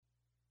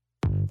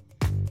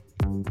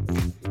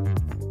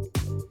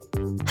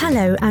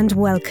Hello and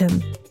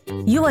welcome.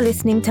 You are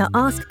listening to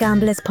Ask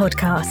Gamblers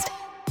podcast.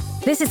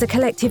 This is a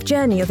collective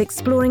journey of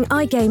exploring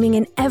iGaming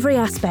in every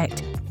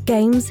aspect: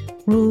 games,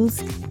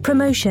 rules,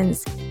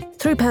 promotions,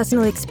 through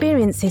personal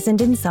experiences and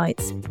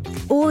insights,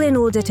 all in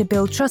order to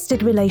build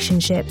trusted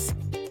relationships.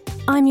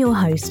 I'm your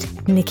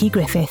host, Nikki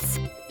Griffiths.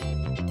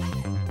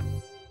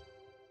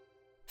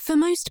 For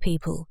most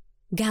people,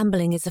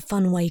 gambling is a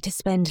fun way to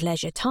spend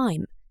leisure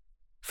time.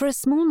 For a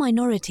small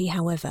minority,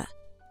 however,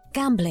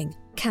 gambling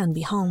can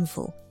be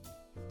harmful.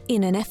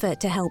 In an effort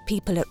to help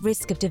people at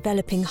risk of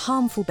developing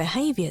harmful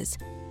behaviours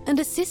and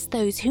assist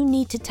those who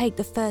need to take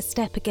the first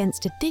step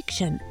against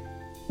addiction,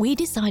 we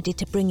decided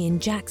to bring in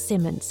Jack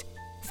Simmons,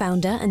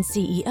 founder and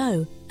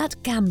CEO at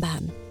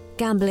GamBan,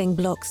 gambling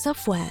block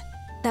software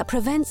that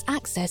prevents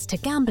access to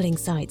gambling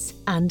sites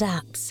and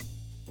apps.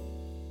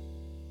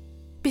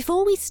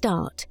 Before we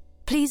start,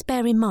 please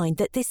bear in mind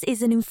that this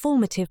is an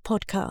informative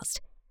podcast.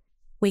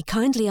 We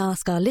kindly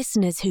ask our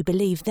listeners who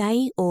believe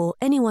they or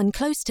anyone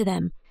close to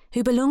them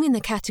who belong in the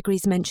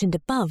categories mentioned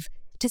above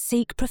to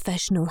seek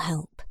professional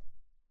help.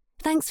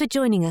 Thanks for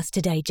joining us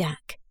today,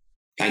 Jack.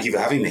 Thank you for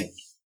having me.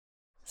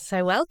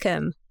 So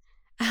welcome.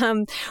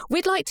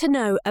 We'd like to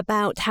know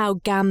about how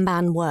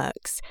GamBan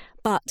works,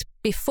 but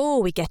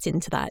before we get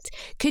into that,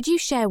 could you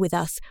share with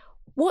us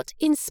what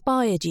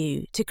inspired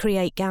you to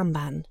create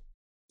GamBan?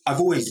 I've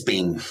always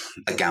been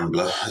a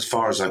gambler as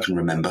far as I can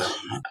remember,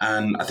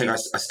 and I think I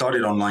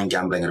started online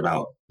gambling at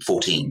about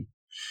 14,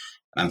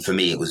 and for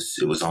me it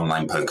was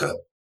online poker.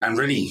 And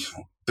really,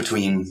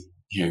 between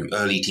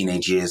early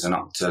teenage years and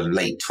up to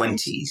late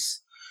 20s,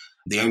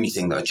 the only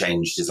thing that had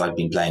changed is I'd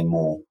been playing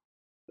more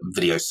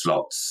video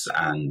slots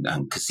and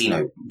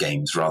casino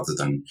games rather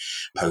than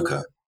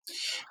poker.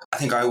 I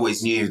think I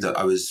always knew that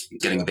I was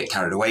getting a bit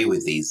carried away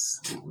with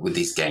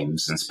these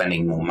games and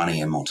spending more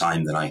money and more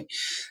time than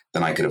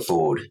I could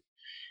afford.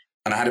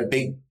 And I had a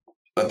big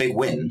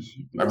win,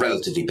 a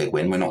relatively big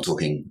win. We're not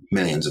talking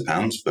millions of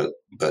pounds, but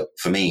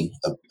for me,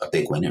 a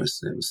big win. It was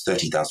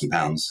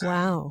 £30,000.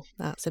 Wow,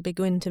 that's a big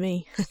win to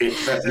me.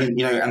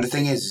 And the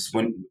thing is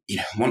when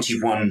once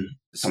you've won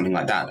something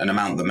like that, an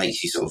amount that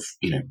makes you sort of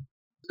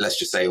let's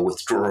just say a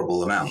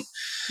withdrawable amount,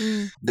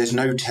 there's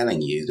no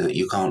telling you that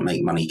you can't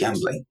make money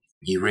gambling.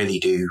 You really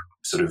do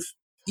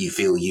you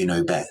feel you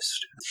know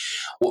best.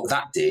 What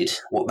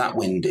that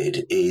win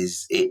did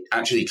is it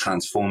actually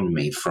transformed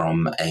me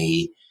from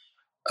a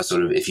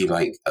sort of, if you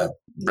like, a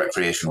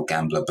recreational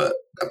gambler, but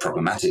a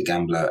problematic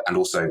gambler, and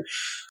also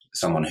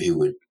someone who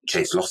would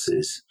chase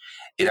losses.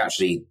 It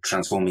actually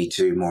transformed me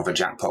to more of a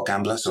jackpot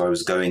gambler. So I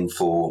was going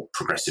for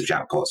progressive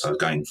jackpots. I was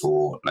going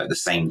for like the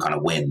same kind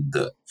of win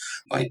that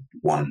I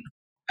won.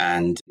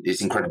 And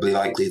it's incredibly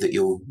likely that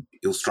you'll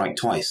strike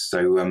twice.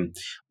 So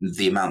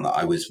the amount that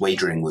I was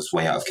wagering was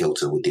way out of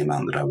kilter with the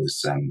amount that I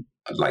was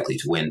likely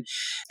to win.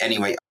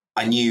 Anyway,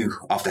 I knew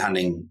after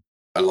handing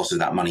a lot of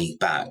that money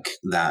back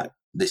that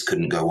this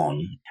couldn't go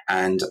on.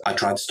 And I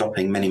tried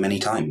stopping many, many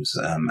times.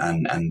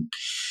 And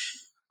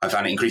I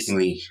found it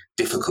increasingly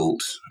difficult,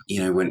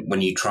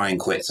 when you try and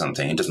quit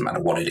something, it doesn't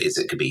matter what it is.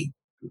 It could be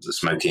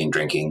smoking,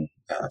 drinking,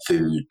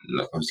 food,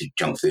 obviously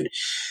junk food.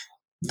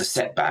 The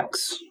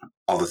setbacks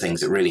are the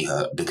things that really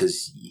hurt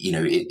because,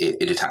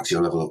 it attacks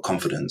your level of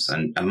confidence.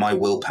 And my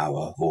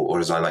willpower, or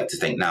as I like to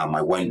think now,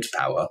 my won't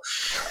power,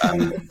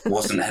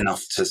 wasn't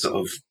enough to sort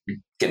of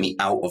get me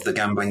out of the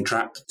gambling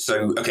trap.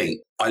 So,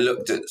 I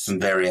looked at some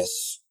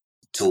various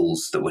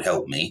tools that would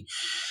help me.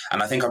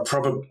 And I think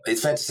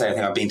it's fair to say, I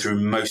think I've been through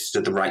most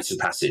of the rites of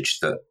passage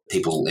that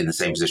people in the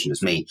same position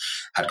as me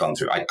had gone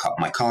through. I cut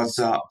my cards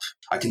up.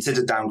 I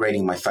considered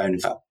downgrading my phone. In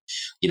fact,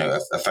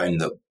 a phone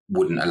that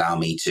wouldn't allow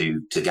me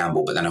to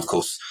gamble. But then, of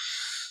course,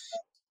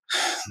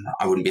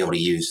 I wouldn't be able to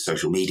use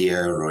social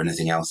media or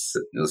anything else.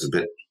 It was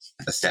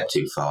a step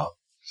too far.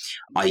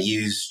 I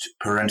used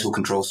parental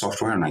control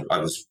software, and I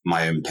was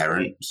my own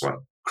parent. So I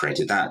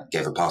created that,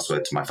 gave a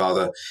password to my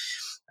father.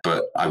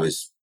 But I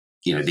was,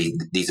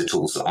 these are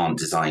tools that aren't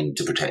designed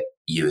to protect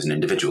you as an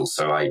individual.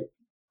 So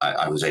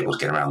I was able to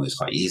get around this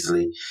quite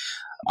easily.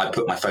 I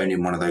put my phone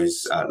in one of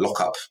those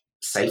lock-up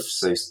safes,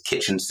 those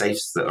kitchen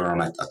safes that are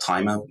on a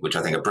timer, which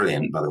I think are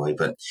brilliant, by the way.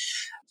 But,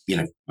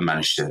 I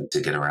managed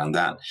to get around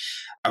that.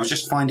 I was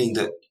just finding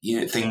that,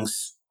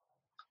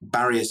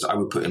 barriers that I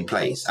would put in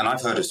place. And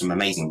I've heard of some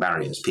amazing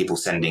barriers, people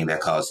sending their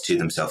cards to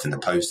themselves in the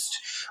post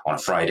on a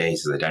Friday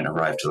so they don't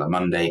arrive till a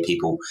Monday,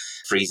 people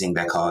freezing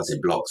their cards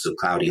in blocks of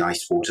cloudy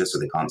ice water so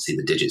they can't see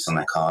the digits on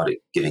their card,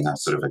 giving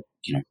us sort of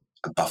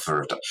a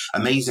buffer of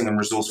amazing and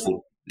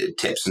resourceful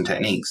tips and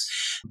techniques.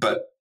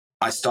 But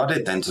I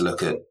started then to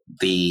look at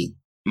the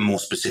more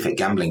specific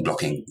gambling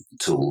blocking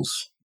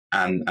tools,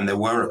 and there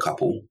were a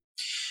couple.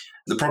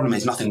 The problem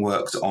is nothing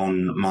worked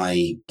on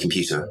my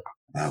computer,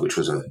 which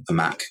was a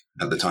Mac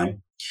at the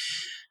time.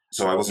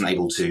 So I wasn't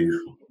able to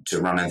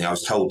run anything. I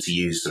was told to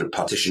use sort of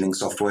partitioning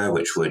software,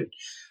 which would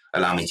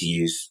allow me to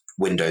use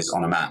Windows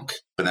on a Mac.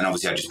 But then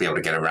obviously I'd just be able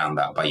to get around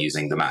that by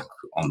using the Mac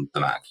on the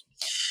Mac.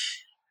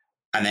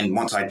 And then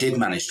once I did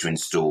manage to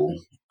install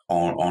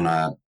on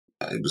a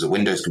It was a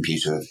Windows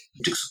computer.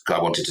 Just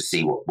I wanted to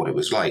see what it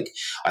was like.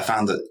 I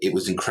found that it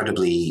was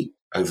incredibly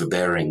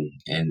overbearing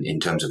in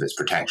terms of its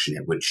protection.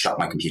 It would shut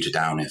my computer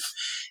down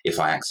if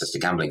I accessed a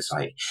gambling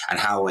site. And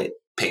how it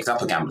picked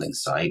up a gambling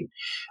site,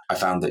 I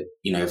found that,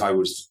 if I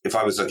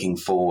was looking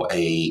for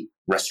a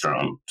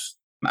restaurant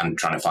and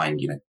trying to find,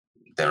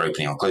 their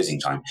opening or closing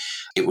time,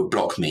 it would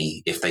block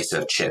me if they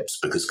served chips,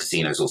 because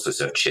casinos also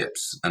serve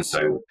chips. And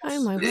so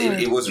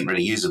it wasn't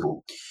really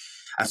usable.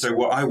 And so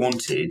what I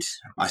wanted,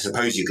 I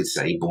suppose you could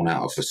say, born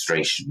out of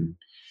frustration,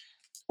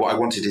 what I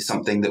wanted is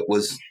something that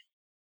was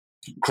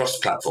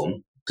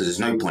cross-platform, because there's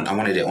no point. I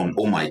wanted it on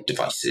all my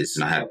devices,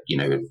 and I had,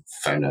 a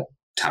phone, a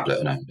tablet,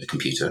 and a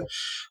computer.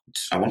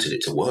 I wanted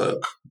it to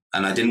work,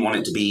 and I didn't want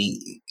it to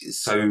be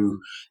so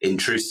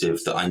intrusive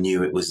that I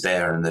knew it was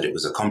there and that it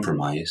was a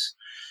compromise.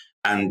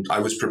 And I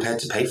was prepared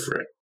to pay for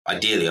it.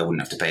 Ideally, I wouldn't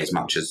have to pay as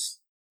much as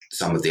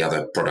some of the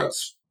other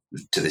products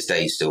to this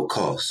day still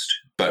cost.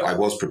 But I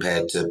was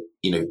prepared to,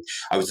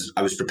 I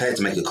was prepared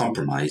to make a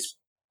compromise,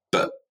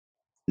 but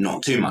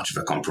not too much of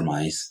a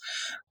compromise.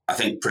 I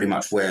think pretty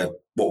much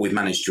what we've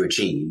managed to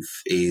achieve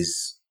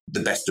is the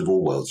best of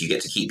all worlds. You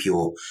get to keep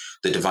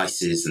the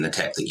devices and the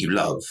tech that you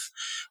love,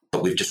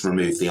 but we've just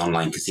removed the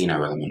online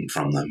casino element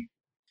from them.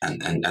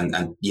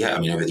 And yeah,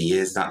 over the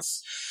years,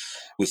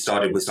 we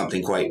started with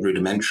something quite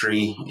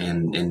rudimentary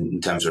in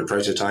terms of a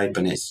prototype,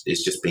 and it's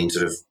just been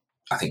sort of,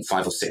 I think,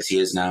 5 or 6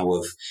 years now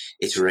of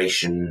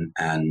iteration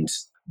and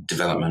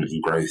development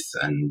and growth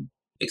and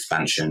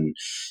expansion.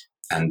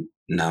 And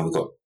now we've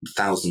got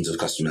thousands of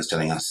customers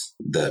telling us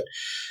that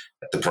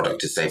the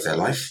product has saved their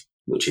life,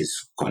 which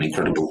is quite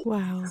incredible.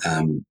 Wow.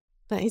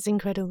 That is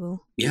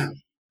incredible. Yeah,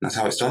 that's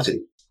how it started.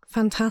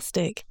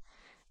 Fantastic.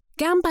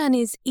 GamBan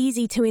is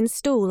easy to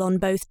install on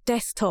both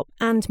desktop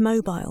and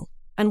mobile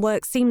and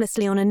works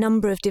seamlessly on a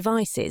number of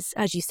devices,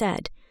 as you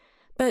said.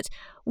 But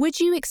would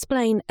you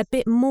explain a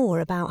bit more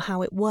about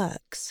how it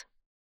works?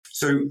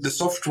 So the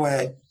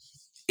software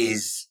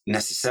is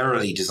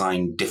necessarily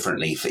designed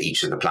differently for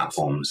each of the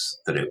platforms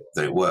that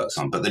it works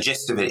on. But the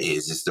gist of it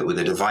is that with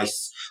a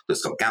device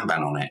that's got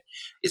GamBan on it,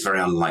 it's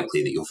very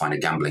unlikely that you'll find a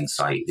gambling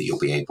site that you'll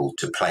be able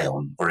to play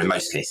on, or in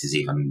most cases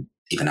even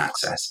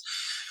access.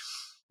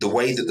 The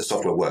way that the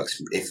software works,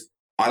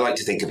 I like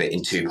to think of it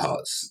in two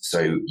parts.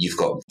 So you've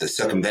got the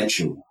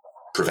circumvention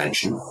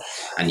prevention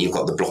and you've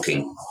got the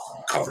blocking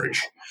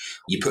coverage.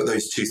 You put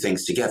those two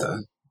things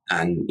together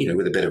and,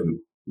 with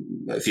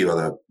a few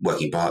other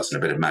working parts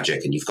and a bit of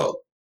magic, and you've got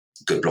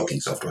good blocking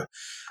software.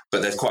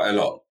 But there's quite a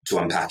lot to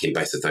unpack in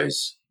both of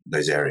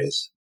those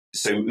areas.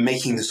 So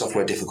making the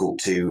software difficult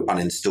to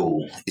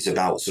uninstall is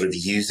about sort of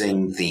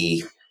using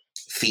the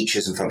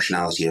features and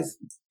functionality of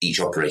each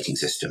operating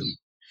system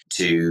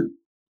to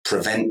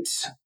prevent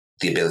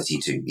the ability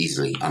to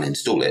easily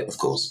uninstall it, of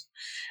course.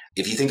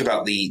 If you think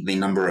about the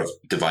number of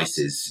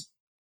devices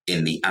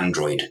in the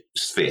Android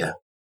sphere,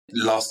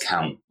 last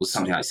count was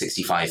something like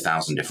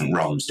 65,000 different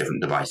ROMs,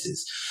 different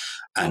devices.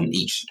 And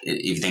if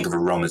you think of a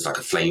ROM as like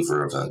a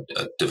flavor of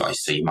a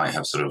device, so you might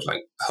have sort of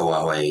like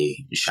Huawei,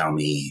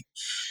 Xiaomi,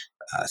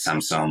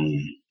 Samsung,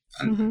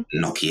 and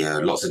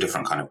Nokia, lots of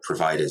different kind of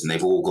providers, and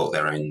they've all got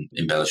their own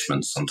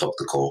embellishments on top of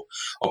the core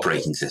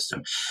operating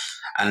system.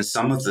 And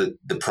some of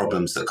the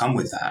problems that come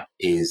with that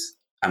is,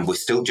 and we're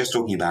still just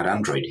talking about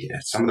Android here,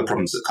 some of the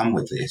problems that come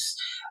with this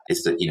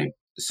is that,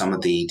 some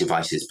of the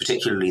devices,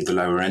 particularly the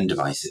lower end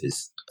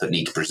devices that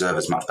need to preserve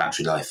as much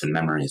battery life and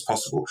memory as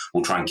possible,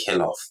 will try and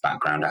kill off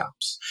background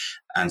apps.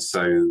 And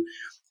so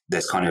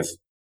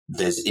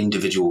there's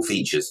individual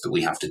features that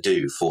we have to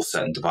do for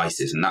certain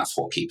devices. And that's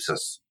what keeps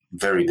us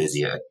very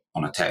busy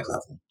on a tech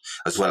level,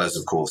 as well as,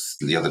 of course,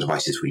 the other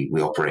devices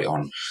we operate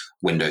on: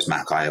 Windows,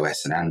 Mac,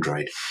 iOS, and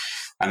Android.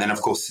 And then,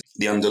 of course,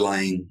 the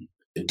underlying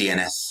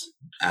DNS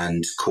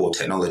and core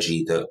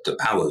technology that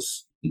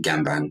powers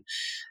GamBan,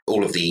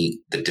 all of the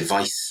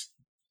device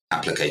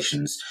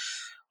applications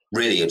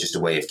really are just a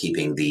way of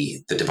keeping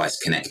the device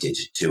connected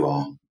to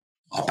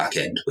our back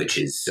end, which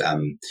is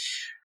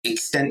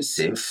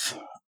extensive,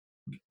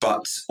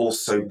 but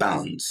also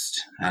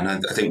balanced. And I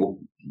think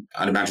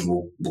I'd imagine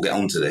we'll get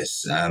onto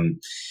this.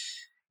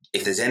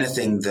 If there's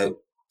anything that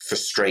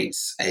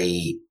frustrates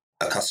a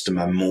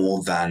customer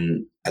more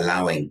than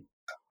allowing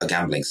a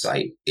gambling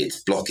site,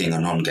 it's blocking a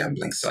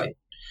non-gambling site.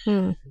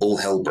 All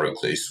hell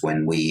broke loose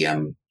when we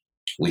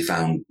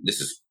found, this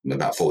is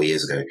about 4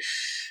 years ago,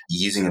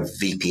 using a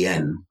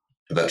VPN,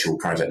 a virtual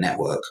private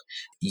network,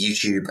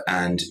 YouTube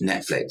and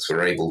Netflix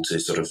were able to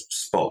sort of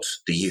spot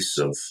the use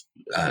of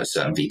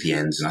certain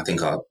VPNs, and I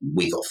think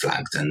we got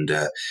flagged, and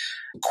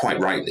quite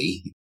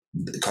rightly,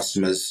 the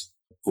customers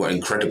were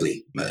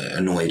incredibly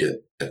annoyed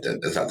at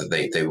the fact that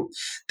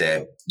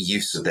their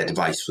use of their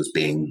device was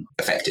being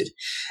affected.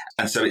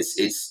 And so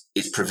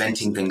it's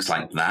preventing things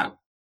like that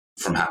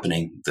from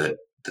happening, that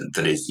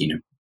is,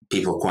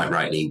 people quite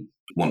rightly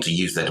want to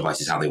use their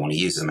devices how they want to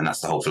use them, and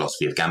that's the whole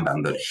philosophy of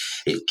GamBan, that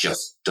it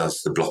just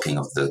does the blocking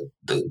of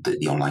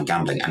the online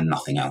gambling and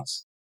nothing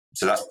else.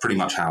 So that's pretty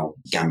much how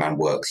GamBan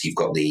works. You've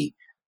got the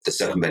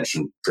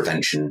circumvention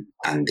prevention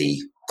and the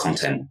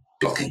content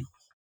blocking.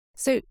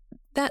 So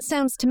that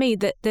sounds to me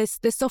that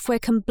the software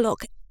can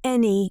block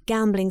any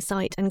gambling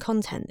site and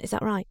content. Is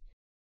that right?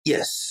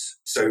 Yes.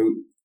 So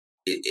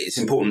it's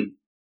important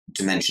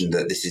to mention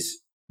that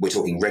we're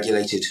talking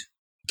regulated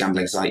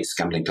gambling sites,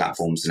 gambling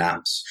platforms and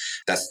apps.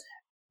 That's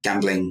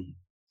gambling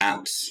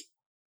apps,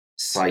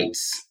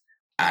 sites,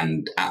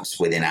 and apps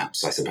within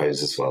apps, I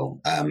suppose, as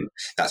well.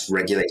 That's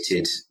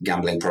regulated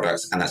gambling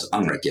products and that's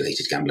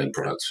unregulated gambling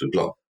products. We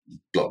block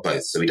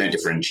both. So we don't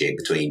differentiate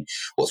between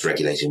what's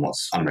regulated and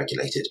what's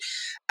unregulated.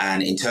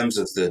 And in terms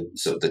of the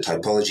sort of the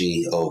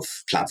typology of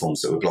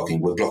platforms that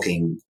we're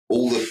blocking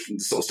all the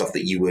sort of stuff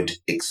that you would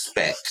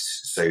expect.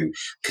 So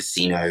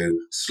casino,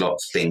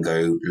 slots,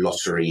 bingo,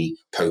 lottery,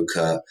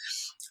 poker,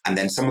 and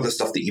then some of the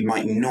stuff that you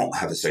might not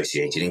have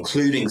associated,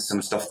 including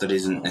some stuff that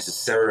isn't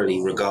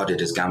necessarily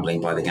regarded as gambling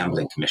by the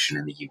Gambling Commission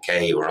in the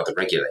UK or other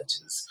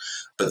regulators,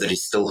 but that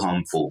is still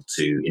harmful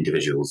to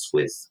individuals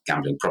with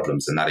gambling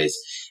problems. And that is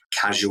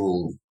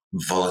casual,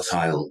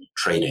 volatile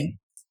trading,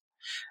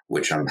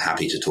 which I'm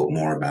happy to talk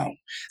more about.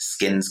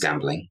 Skins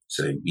gambling,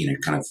 so,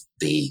 kind of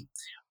the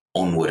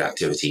onward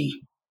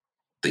activity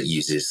that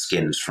uses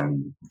skins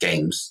from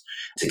games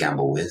to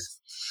gamble with,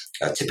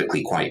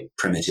 typically quite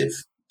primitive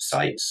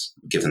sites,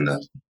 given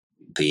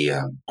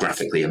the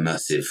graphically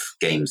immersive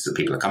games that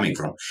people are coming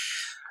from.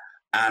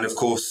 And of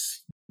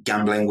course,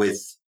 gambling with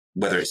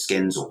whether it's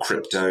skins or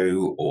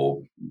crypto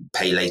or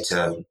pay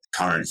later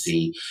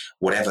currency,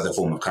 whatever the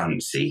form of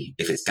currency,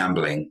 if it's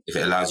gambling, if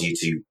it allows you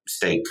to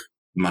stake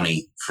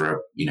money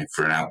for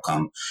an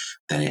outcome,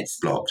 then it's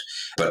blocked.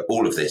 But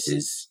all of this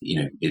is,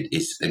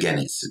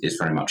 it's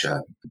very much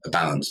a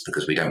balance,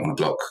 because we don't want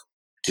to block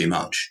too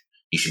much.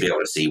 You should be able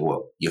to see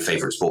what your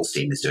favorite sports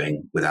team is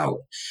doing without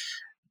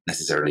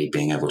necessarily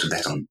being able to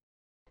bet on.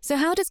 So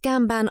how does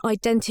GamBan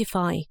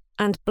identify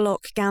and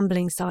block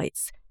gambling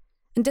sites?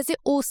 And does it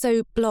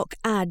also block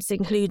ads,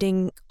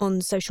 including on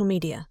social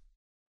media?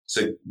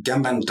 So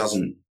GamBan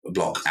doesn't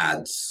block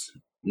ads,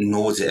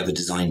 nor is it ever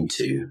designed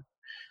to.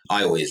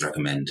 I always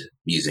recommend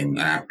using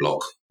an ad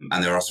block,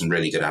 and there are some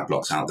really good ad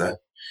blocks out there.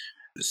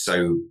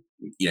 So,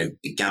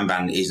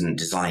 GamBan isn't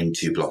designed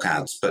to block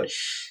ads, but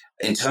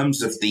in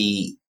terms of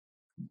the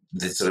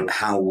sort of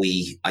how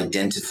we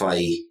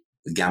identify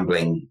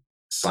gambling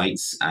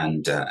sites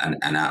and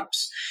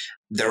apps,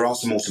 there are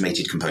some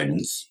automated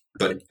components,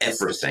 but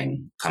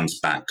everything comes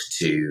back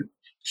to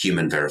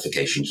human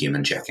verification,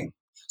 human checking.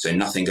 So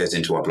nothing goes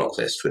into our block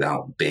list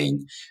without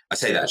being, I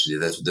say that actually,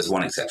 there's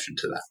one exception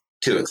to that,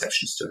 two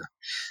exceptions to that.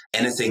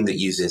 Anything that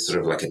uses sort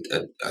of like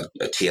a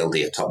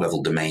TLD, a top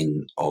level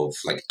domain of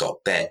like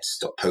 .bet,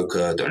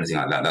 .poker, anything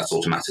like that, that's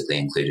automatically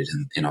included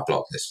in our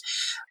block list.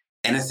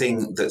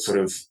 Anything that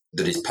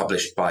is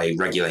published by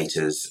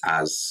regulators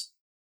as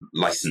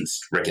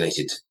licensed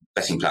regulated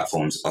betting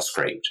platforms are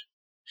scraped.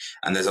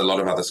 And there's a lot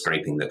of other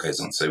scraping that goes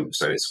on, so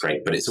it's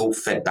great, but it's all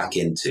fed back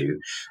into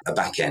a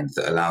back end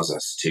that allows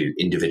us to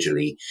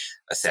individually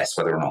assess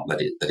whether or not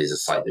that is a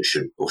site that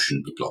should or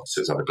shouldn't be blocked.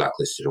 So it's either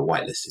blacklisted or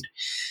whitelisted.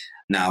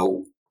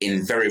 Now,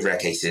 in very rare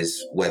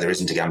cases where there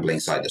isn't a gambling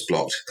site that's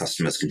blocked,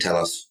 customers can tell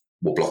us,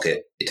 we'll block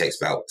it. It takes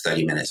about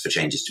 30 minutes for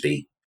changes to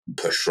be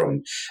pushed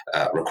from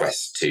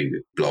request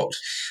to blocked.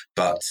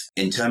 But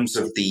in terms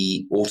of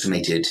the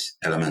automated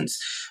elements,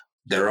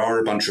 there are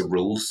a bunch of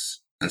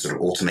rules and sort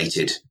of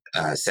automated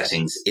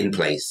settings in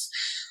place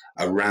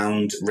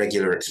around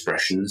regular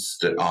expressions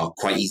that are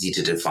quite easy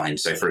to define.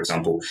 So, for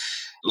example,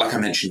 like I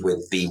mentioned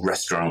with the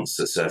restaurants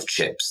that serve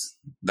chips,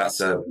 that's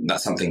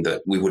something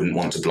that we wouldn't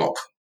want to block,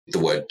 the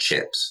word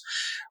chips.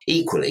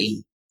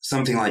 Equally,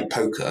 something like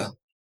poker,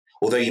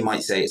 although you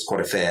might say it's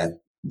quite a fair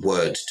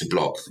word to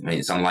block, I mean,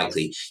 it's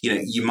unlikely.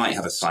 You might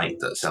have a site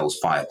that sells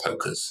fire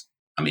pokers.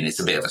 I mean, it's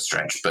a bit of a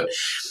stretch, but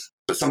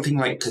something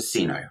like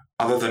casino,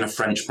 other than a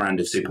French brand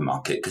of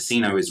supermarket,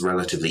 casino is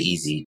relatively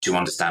easy to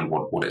understand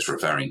what it's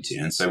referring to.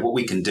 And so what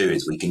we can do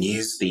is we can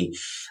use the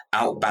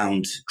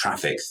outbound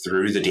traffic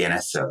through the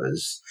DNS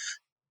servers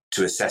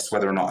to assess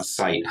whether or not a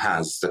site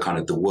has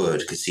the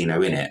word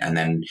casino in it. And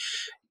then,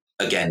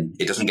 again,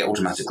 it doesn't get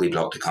automatically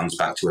blocked. It comes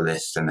back to a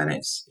list and then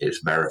it's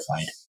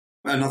verified.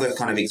 Another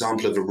kind of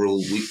example of a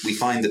rule, we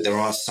find that there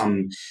are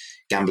some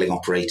gambling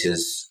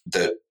operators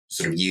that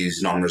sort of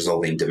use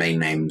non-resolving domain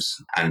names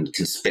and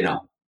can spin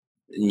up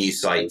new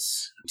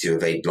sites to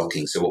evade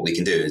blocking. So what we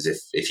can do is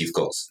if you've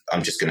got,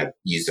 I'm just going to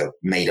use a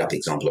made-up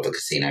example of a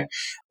casino,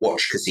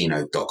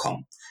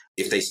 watchcasino.com.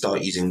 If they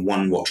start using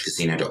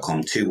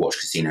onewatchcasino.com,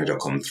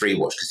 twowatchcasino.com,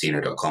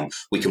 threewatchcasino.com,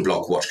 we can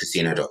block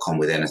watchcasino.com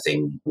with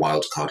anything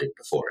wildcarded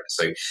before it.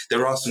 So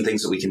there are some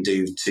things that we can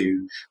do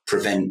to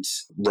prevent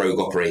rogue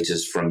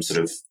operators from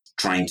sort of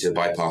trying to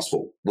bypass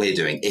what we're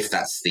doing, if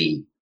that's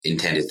the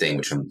intended thing,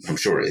 which I'm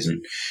sure it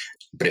isn't.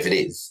 But if it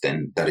is,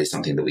 then that is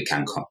something that we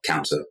can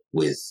counter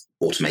with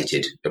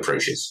automated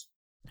approaches.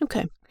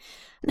 Okay.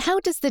 And how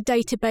does the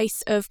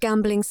database of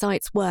gambling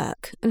sites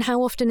work, and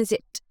how often is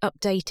it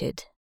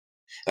updated?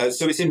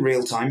 So it's in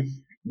real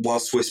time.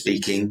 Whilst we're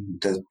speaking,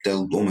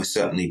 there'll almost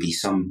certainly be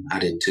some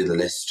added to the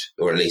list,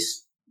 or at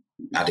least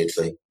added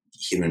for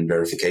human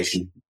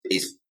verification.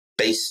 It's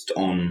based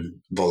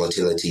on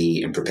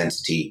volatility and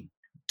propensity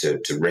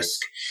to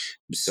risk.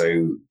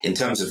 So in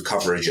terms of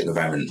coverage at the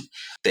moment,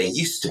 there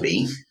used to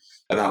be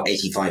about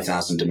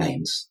 85,000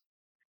 domains.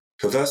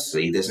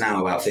 Perversely, there's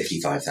now about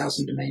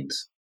 55,000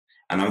 domains.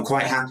 And I'm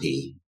quite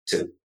happy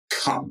to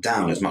cut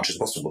down as much as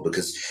possible,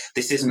 because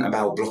this isn't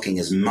about blocking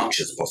as much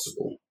as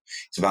possible.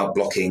 It's about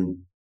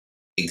blocking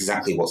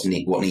exactly what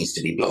needs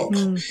to be blocked.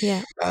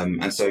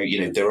 And so,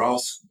 there are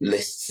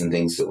lists and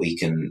things that we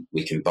can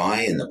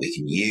buy and that we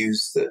can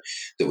use that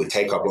would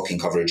take our blocking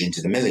coverage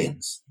into the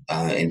millions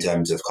in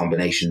terms of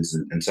combinations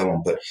and so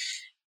on. But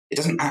it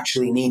doesn't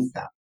actually need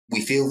that.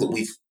 We feel that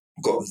we've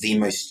got the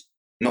most,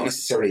 not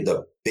necessarily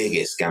the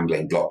biggest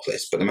gambling block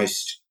list, but the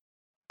most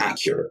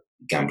accurate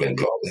gambling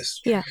block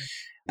list. Yeah.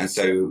 And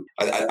so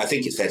I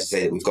think it's fair to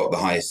say that we've got the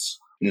highest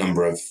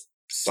number of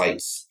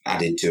sites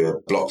added to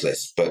a block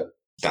list, but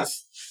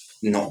that's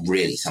not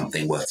really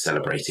something worth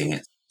celebrating.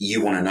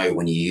 You want to know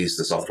when you use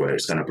the software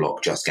it's going to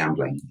block just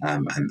gambling.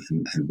 And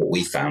what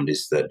we found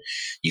is that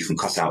you can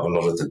cut out a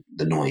lot of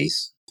the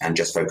noise and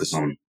just focus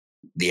on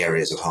the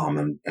areas of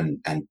harm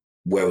and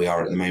where we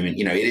are at the moment.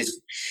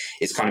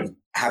 It's kind of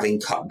having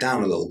cut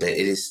down a little bit.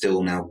 It is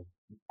still now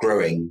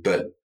growing,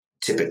 but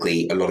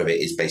typically a lot of it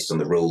is based on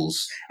the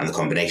rules and the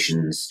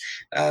combinations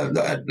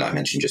that I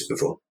mentioned just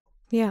before.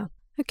 Yeah.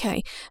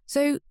 Okay.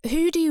 So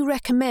who do you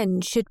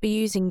recommend should be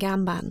using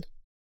GamBan?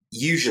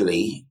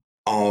 Usually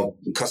our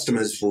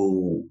customers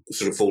will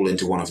sort of fall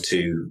into one of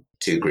two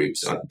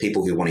groups.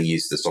 People who want to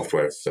use the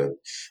software for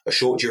a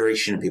short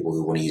duration and people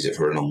who want to use it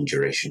for a long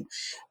duration.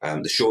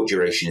 The short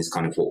duration is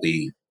kind of what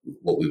we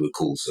would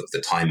call sort of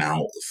the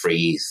timeout, the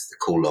freeze, the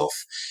cool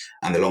off.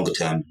 And the longer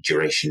term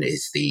duration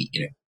is the,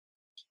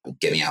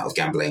 get me out of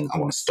gambling, I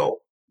want to stop.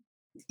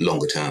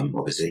 Longer term,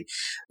 obviously,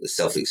 the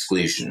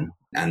self-exclusion.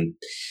 And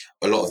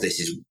a lot of this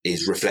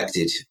is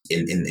reflected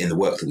in the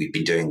work that we've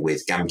been doing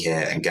with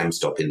GamCare and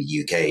GamStop in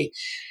the UK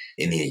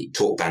in the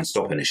TalkBan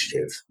Stop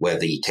initiative, where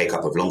the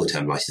take-up of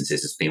longer-term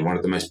licenses has been one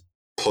of the most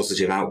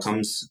positive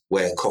outcomes,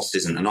 where cost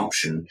isn't an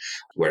option,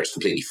 where it's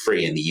completely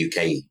free in the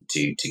UK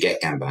to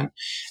get GamBan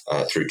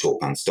through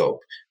TalkBan Stop.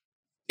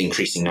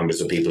 Increasing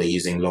numbers of people are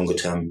using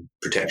longer-term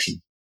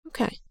protection.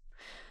 Okay.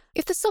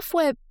 If the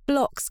software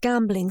blocks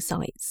gambling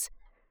sites,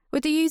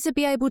 would the user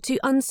be able to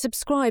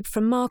unsubscribe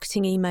from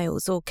marketing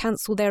emails or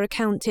cancel their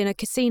account in a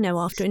casino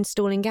after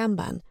installing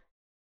GamBan?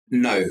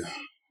 No.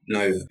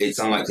 It's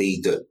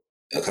unlikely that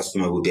a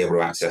customer will be able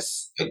to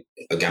access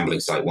a gambling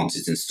site once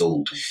it's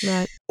installed,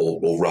 right.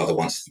 or rather,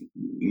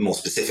 more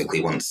specifically,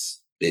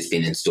 once it's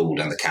been installed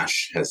and the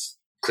cache has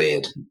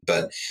cleared.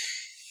 But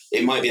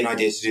it might be an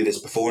idea to do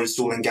this before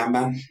installing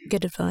GamBan.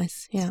 Good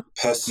advice, yeah.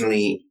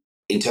 Personally,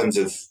 in terms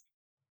of,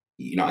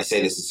 I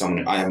say this as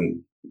someone, I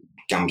haven't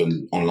gambled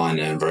online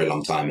in a very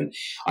long time, and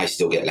I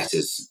still get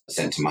letters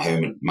sent to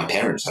my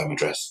parents' home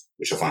address,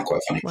 which I find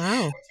quite funny.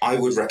 Wow. I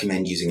would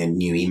recommend using a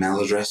new email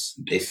address.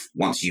 If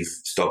once you've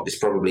stopped, it's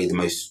probably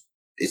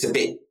it's a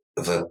bit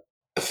of a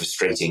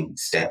frustrating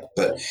step,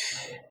 but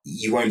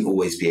you won't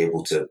always be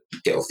able to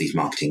get off these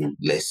marketing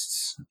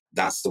lists.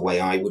 That's the way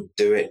I would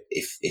do it.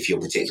 If you're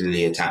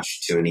particularly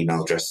attached to an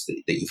email address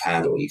that you've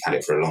had, or you've had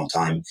it for a long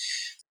time,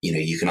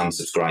 you can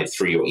unsubscribe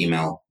through your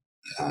email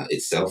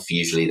itself.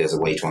 Usually there's a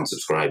way to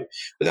unsubscribe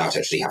without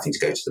actually having to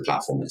go to the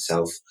platform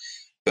itself.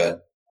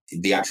 But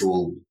the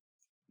actual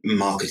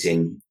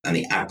marketing and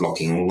the ad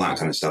blocking and all that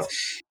kind of stuff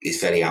is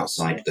fairly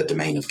outside the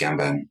domain of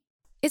GamBan.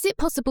 Is it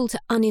possible to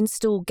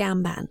uninstall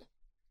GamBan?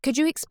 Could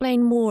you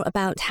explain more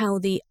about how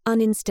the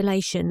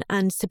uninstallation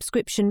and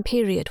subscription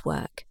period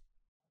work?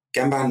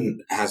 GamBan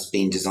has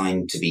been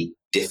designed to be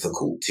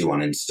difficult to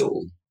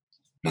uninstall.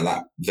 Now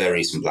that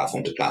varies from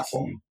platform to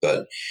platform,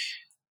 but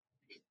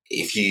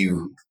if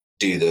you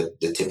do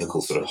the typical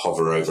sort of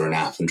hover over an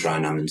app and try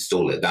and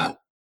uninstall it, that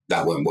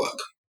won't work.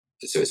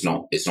 So it's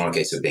not a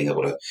case of being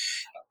able to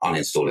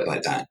uninstall it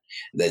like that.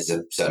 There's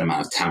a certain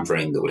amount of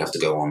tampering that would have to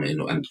go on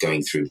and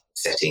going through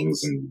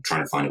settings and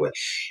trying to find a way.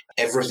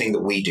 Everything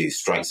that we do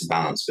strikes a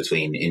balance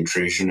between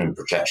intrusion and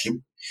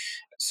protection.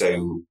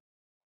 So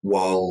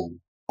while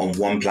on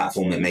one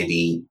platform it may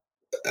be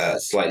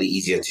slightly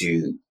easier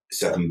to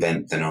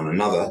circumvent than on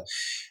another,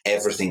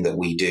 everything that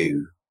we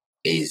do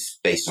is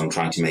based on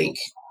trying to make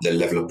the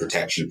level of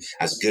protection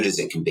as good as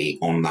it can be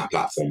on that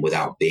platform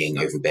without being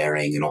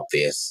overbearing and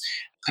obvious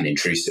and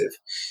intrusive.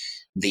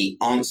 The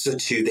answer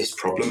to this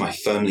problem, I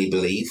firmly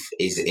believe,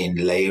 is in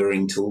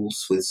layering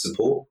tools with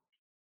support.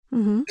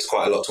 Mm-hmm. There's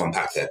quite a lot to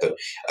unpack there, but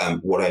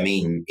what I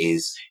mean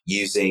is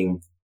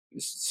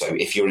so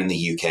if you're in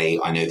the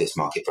UK, I know this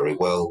market very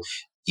well,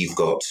 you've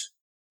got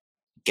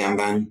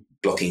GamBan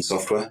blocking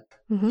software,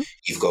 mm-hmm.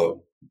 You've got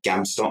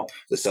GamStop,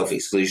 the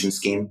self-exclusion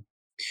scheme,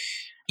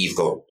 you've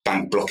got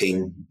bank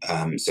blocking,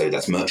 so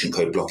that's merchant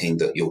code blocking,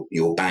 that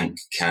your bank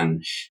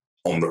can,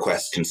 on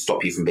request, can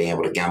stop you from being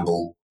able to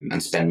gamble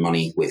and spend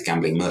money with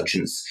gambling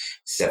merchants.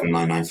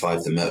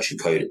 7995, the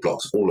merchant code, it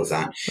blocks all of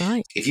that.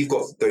 Right. If you've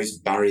got those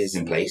barriers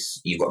in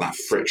place, you've got that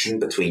friction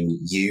between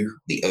you,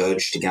 the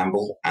urge to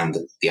gamble, and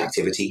the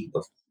activity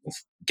of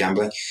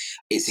gambling,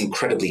 it's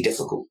incredibly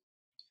difficult.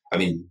 I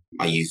mean,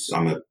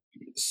 I'm a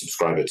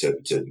subscriber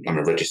I'm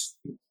a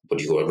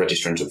a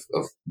registrant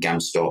of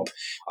GamStop.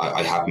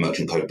 I have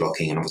merchant code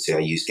blocking, and obviously I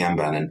use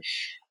GamBan. And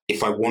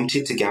if I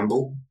wanted to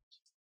gamble,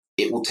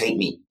 it will take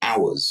me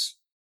hours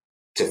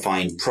to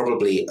find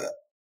probably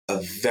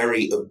a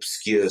very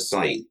obscure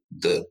site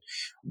that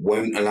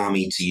won't allow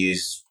me to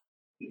use,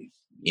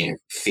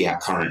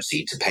 fiat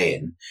currency to pay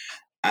in.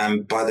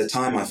 And by the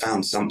time I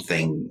found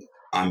something,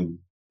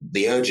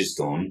 the urge is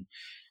gone.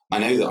 I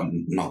know that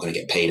I'm not going to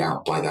get paid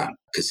out by that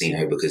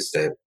casino because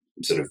they're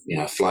sort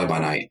of,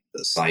 fly-by-night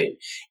site.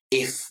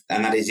 If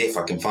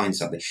I can find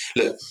something.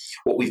 Look,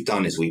 what we've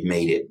done is we've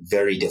made it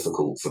very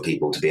difficult for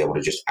people to be able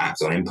to just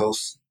act on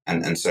impulse.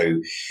 And so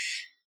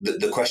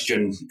the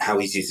question, how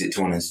easy is it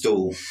to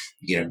uninstall?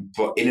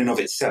 But in and of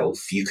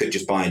itself, you could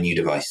just buy a new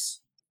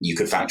device. You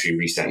could factory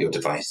reset your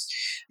device.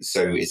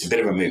 So it's a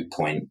bit of a moot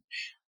point.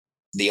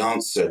 The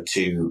answer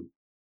to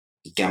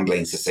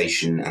gambling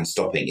cessation and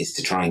stopping is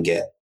to try and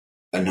get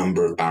a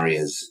number of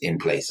barriers in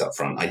place up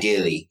front.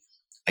 Ideally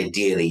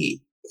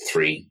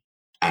 3,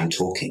 and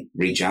talking.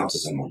 Reach out to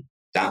someone.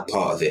 That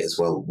part of it as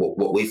well.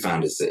 What we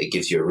found is that it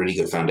gives you a really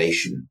good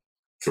foundation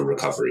for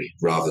recovery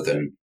rather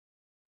than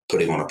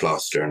putting on a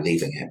plaster and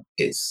leaving it.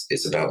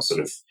 It's about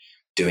sort of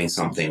doing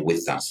something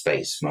with that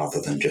space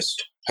rather than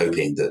just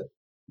hoping that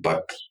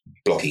by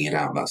blocking it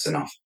out, that's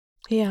enough.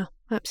 Yeah,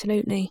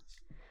 absolutely.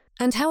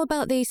 And how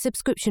about the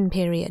subscription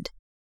period?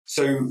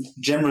 So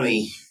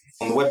generally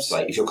on the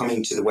website, if you're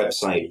coming to the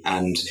website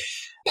and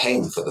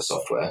paying for the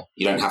software,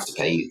 you don't have to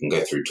pay. You can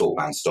go through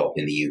TalkBan Stop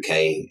in the UK.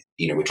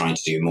 We're trying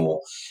to do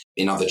more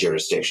in other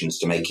jurisdictions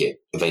to make it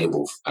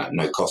available at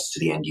no cost to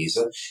the end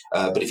user.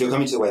 But if you're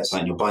coming to the website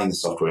and you're buying the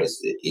software,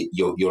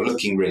 you're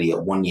looking really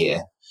at 1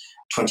 year,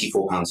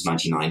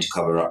 £24.99 to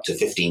cover up to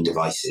 15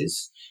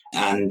 devices.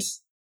 And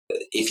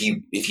if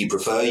you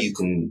prefer, you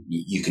can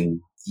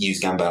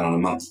use GamBan on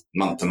a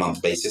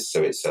month-to-month basis.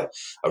 So it's a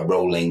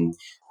rolling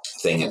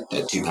thing at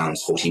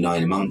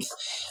 £2.49 a month.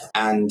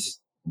 And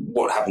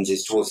what happens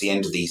is towards the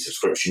end of the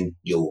subscription,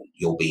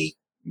 you'll be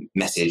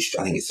messaged,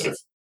 I think it's sort of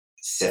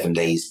 7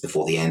 days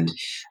before the end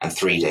and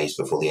 3 days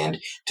before the end,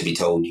 to be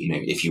told,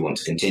 if you want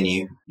to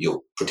continue,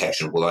 your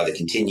protection will either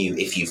continue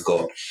if you've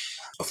got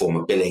a form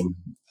of billing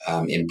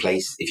in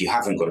place. If you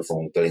haven't got a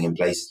form of billing in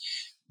place,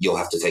 you'll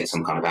have to take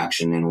some kind of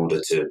action in order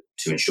to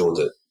ensure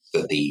that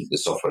the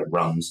software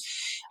runs.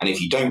 And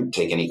if you don't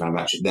take any kind of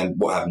action, then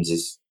what happens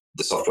is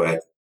the software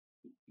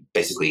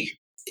basically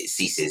it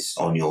ceases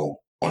on your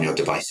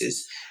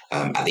devices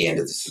at the end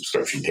of the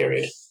subscription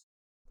period.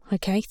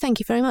 Okay, thank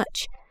you very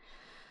much.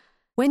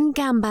 When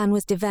GamBan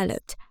was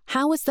developed,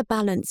 how was the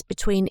balance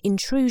between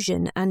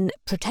intrusion and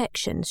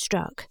protection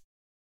struck?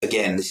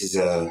 Again, this is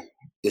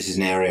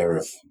an area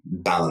of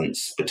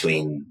balance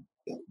between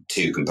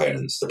two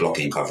components: the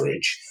blocking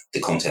coverage,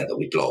 the content that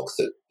we block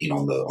that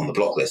on the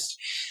block list,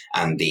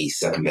 and the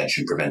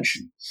circumvention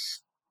prevention.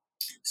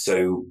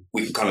 So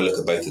we can kind of look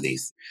at both of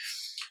these.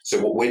 So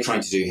what we're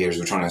trying to do here is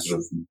we're trying to sort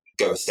of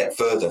go a step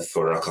further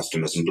for our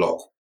customers and block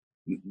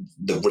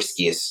the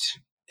riskiest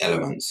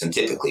elements. And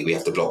typically we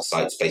have to block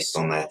sites based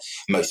on their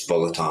most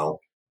volatile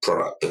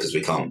product because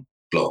we can't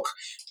block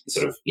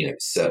sort of,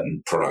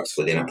 certain products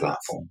within a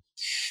platform.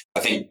 I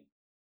think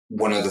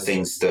one of the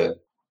things that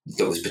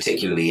was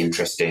particularly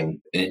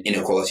interesting, an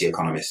inequality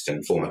economist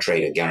and former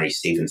trader Gary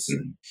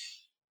Stevenson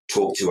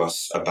talked to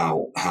us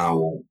about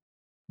how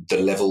the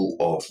level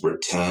of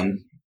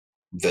return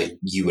that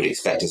you would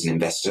expect as an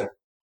investor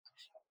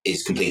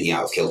is completely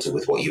out of kilter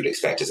with what you would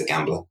expect as a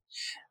gambler,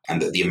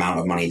 and that the amount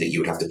of money that you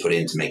would have to put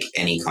in to make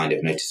any kind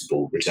of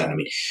noticeable return. I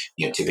mean,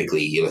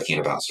 typically you're looking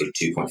at about sort of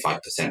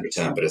 2.5%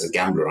 return, but as a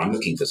gambler, I'm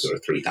looking for sort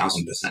of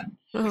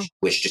 3,000%,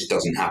 which just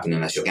doesn't happen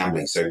unless you're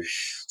gambling. So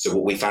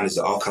what we found is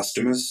that our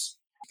customers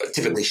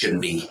typically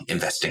shouldn't be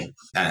investing,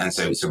 and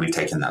so we've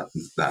taken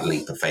that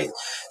leap of faith.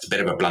 It's a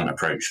bit of a blunt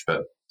approach,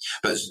 but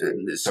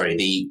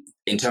sorry,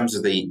 in terms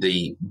of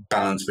the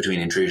balance between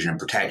intrusion and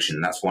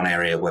protection, that's one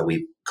area where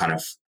we kind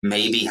of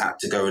maybe had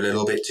to go a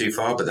little bit too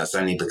far, but that's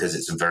only because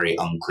it's a very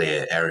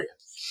unclear area.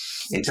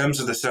 In terms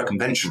of the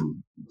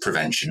circumvention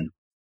prevention,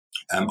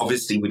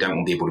 obviously we don't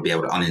want people to be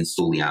able to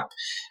uninstall the app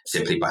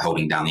simply by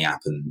holding down the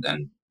app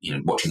and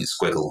watching it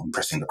squiggle and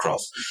pressing the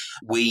cross.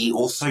 We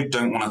also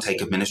don't want to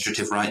take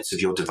administrative rights of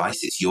your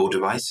device. It's your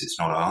device, it's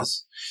not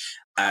ours.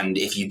 And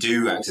if you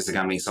do access a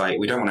gambling site,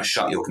 we don't want to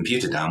shut your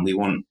computer down. We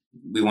want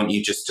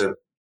you just to,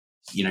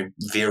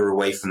 veer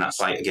away from that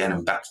site again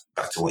and back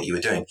to what you were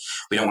doing.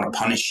 We don't want to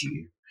punish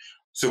you.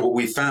 So what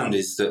we've found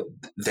is that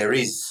there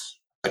is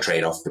a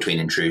trade-off between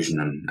intrusion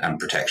and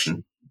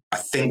protection. I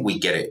think we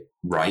get it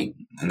right,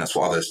 and that's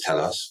what others tell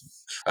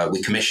us.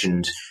 We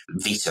commissioned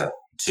Vita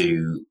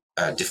to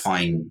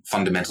define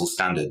fundamental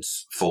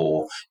standards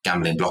for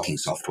gambling blocking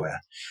software.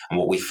 And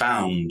what we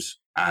found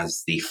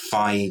as the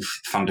 5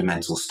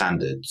 fundamental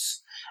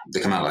standards,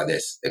 they come out like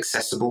this: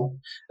 accessible,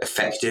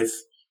 effective,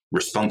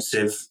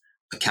 responsive,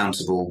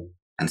 accountable,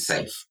 and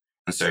safe.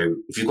 And so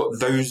if you've got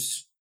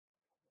those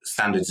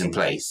standards in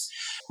place,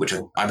 which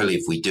I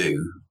believe we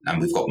do, and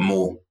we've got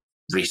more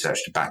research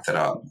to back that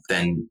up,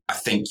 then I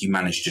think you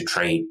manage the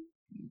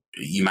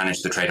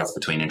trade-off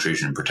between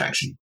intrusion and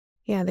protection.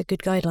 Yeah, they're good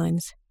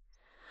guidelines.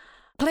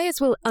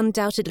 Players will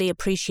undoubtedly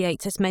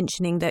appreciate us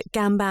mentioning that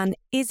GamBan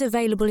is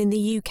available in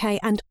the UK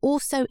and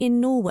also in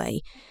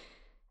Norway.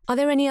 Are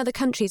there any other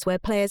countries where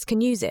players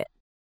can use it?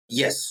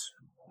 Yes,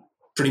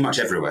 pretty much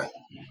everywhere.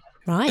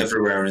 Right.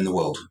 Everywhere in the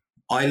world.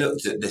 I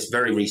looked at this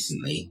very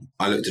recently.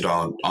 I looked at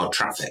our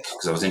traffic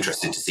because I was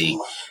interested to see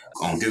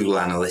on Google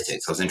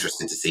Analytics. I was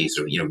interested to see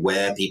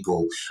where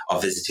people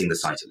are visiting the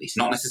site, at least.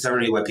 Not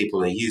necessarily where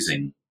people are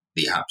using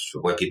the apps,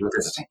 but where people are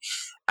visiting.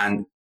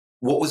 And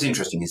what was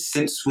interesting is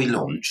since we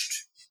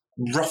launched,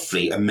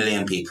 roughly 1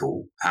 million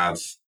people have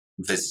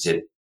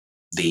visited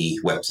the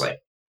website.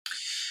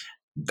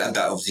 That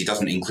obviously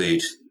doesn't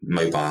include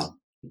mobile,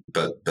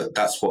 but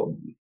that's what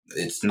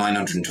it's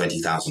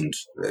 920,000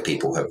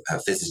 people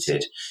have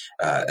visited,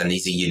 and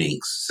these are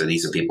uniques. So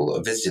these are people that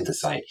have visited the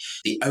site.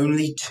 The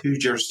only 2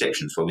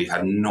 jurisdictions where we've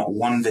had not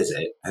one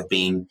visit have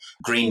been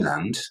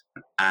Greenland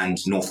and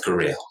North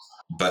Korea.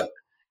 But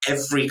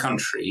every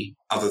country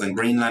other than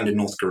Greenland and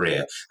North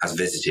Korea has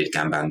visited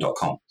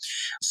GamBan.com.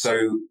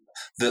 So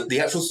the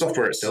actual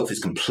software itself is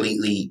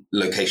completely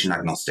location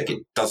agnostic. It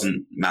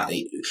doesn't matter.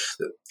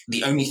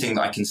 The only thing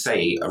that I can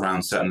say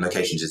around certain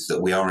locations is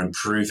that we are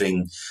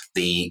improving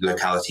the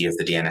locality of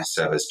the DNS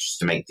servers just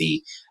to make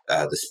the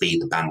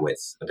speed, the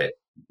bandwidth a bit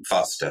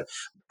faster.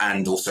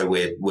 And also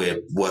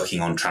we're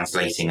working on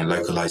translating and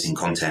localizing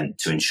content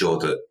to ensure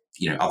that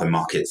other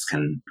markets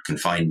can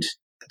find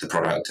the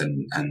product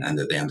and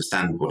that they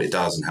understand what it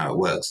does and how it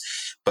works.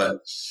 But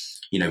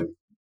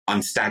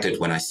I'm staggered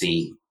when I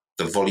see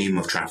the volume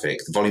of traffic,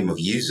 the volume of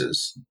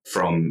users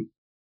from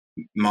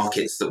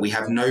markets that we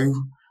have no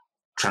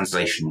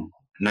translation,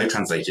 no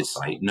translated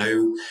site,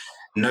 no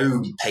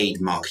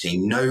paid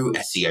marketing, no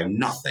SEO,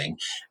 nothing.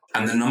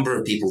 And the number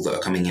of people that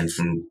are coming in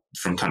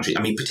from countries,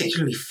 I mean,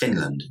 particularly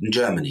Finland and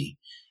Germany,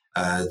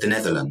 the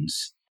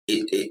Netherlands,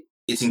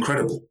 it's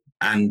incredible.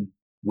 And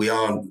we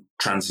are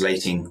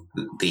translating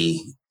the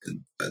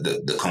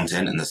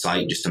content and the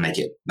site just to make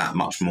it that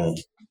much more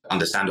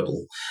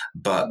understandable.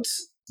 But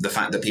the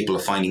fact that people are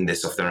finding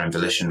this off their own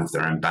volition, off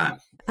their own back.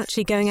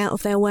 Actually going out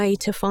of their way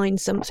to find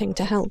something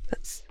to help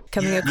that's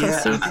coming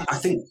across you. I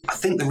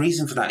think the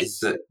reason for that is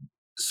that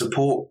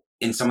support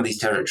in some of these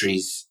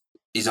territories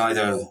is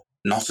either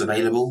not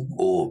available,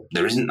 or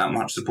there isn't that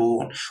much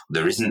support.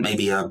 There isn't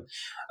maybe a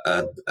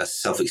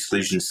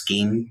self-exclusion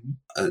scheme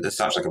as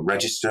such, like a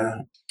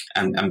register,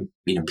 and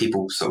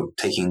people sort of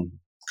taking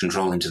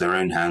control into their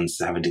own hands,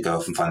 having to go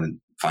off and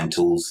find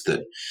tools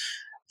that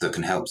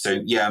can help. So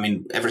yeah, I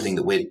mean, everything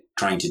that we're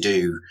trying to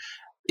do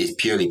is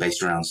purely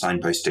based around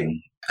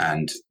signposting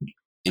and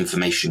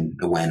information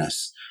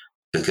awareness.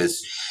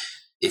 Because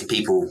if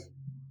people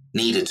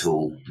need a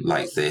tool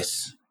like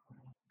this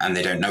and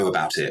they don't know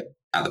about it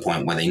at the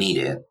point where they need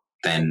it,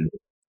 then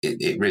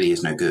it really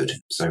is no good.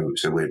 So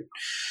we're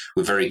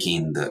very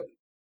keen that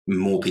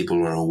more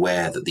people are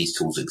aware that these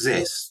tools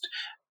exist,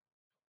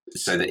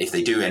 so that if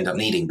they do end up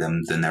needing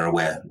them, then they're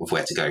aware of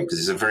where to go. Because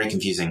it's a very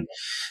confusing,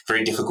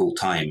 very difficult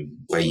time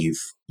where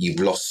you've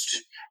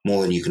lost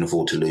more than you can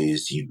afford to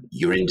lose.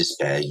 You're in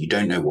despair. You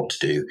don't know what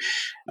to do.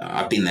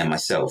 I've been there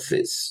myself.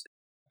 It's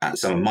at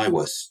some of my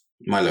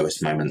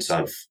lowest moments.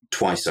 I've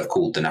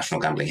called the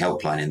National Gambling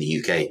Helpline in the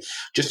UK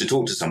just to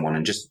talk to someone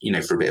and just,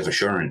 for a bit of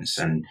assurance.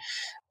 And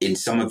in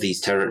some of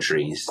these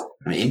territories,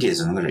 I mean, India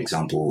is another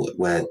example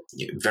where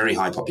very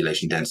high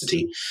population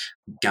density,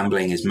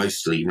 gambling is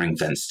mostly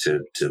ring-fenced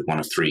to one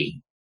of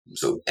 3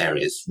 sort of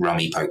areas: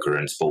 rummy, poker,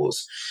 and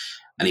sports.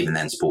 And even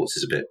then, sports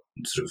is a bit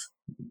sort of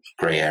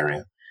grey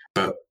area.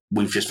 But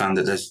we've just found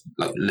that there's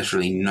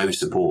literally no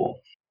support.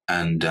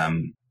 And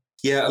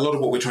a lot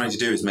of what we're trying to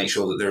do is make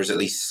sure that there is at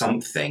least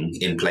something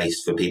in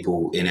place for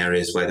people in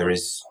areas where there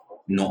is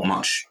not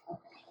much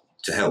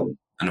to help.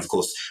 And of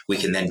course, we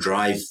can then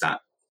drive that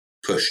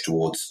push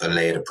towards a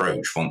layered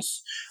approach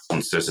once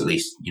there's at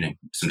least,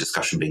 some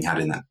discussion being had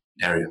in that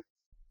area.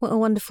 What a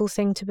wonderful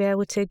thing to be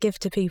able to give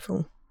to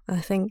people, I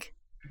think.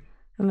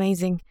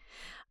 Amazing.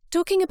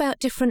 Talking about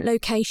different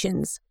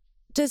locations,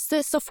 does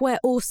the software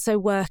also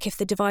work if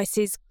the device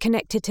is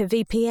connected to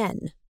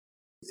VPN?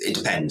 It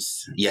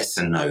depends. Yes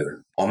and no.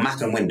 On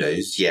Mac and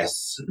Windows,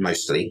 yes,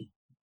 mostly.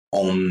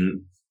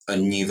 On a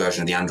new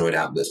version of the Android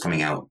app that's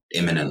coming out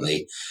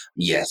imminently,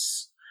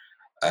 yes.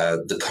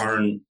 The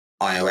current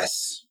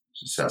iOS,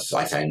 so that's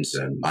iPhones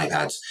and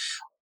iPads,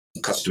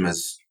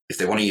 customers, if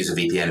they want to use a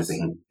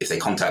VPN, if they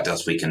contact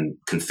us, we can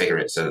configure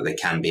it so that they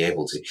can be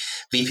able to.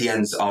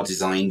 VPNs are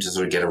designed to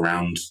sort of get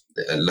around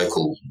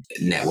local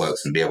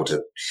networks and be able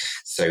to.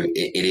 So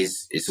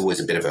it's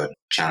always a bit of a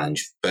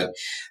challenge, but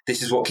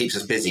this is what keeps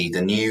us busy.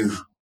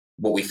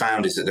 What we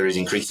found is that there is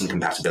increasing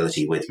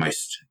compatibility with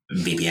most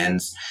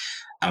VPNs,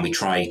 and we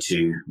try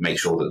to make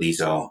sure that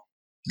these are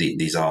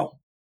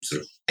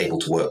sort of able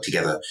to work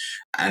together,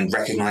 and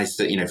recognize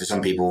that, for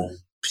some people,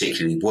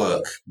 particularly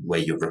work where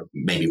you're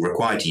maybe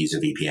required to use a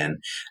VPN,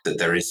 that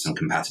there is some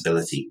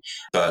compatibility.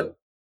 But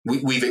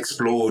we've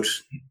explored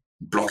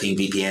blocking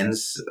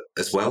VPNs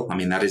as well. I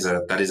mean, that is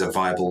a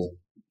viable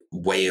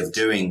way of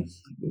doing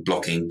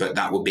blocking, but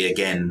that would be,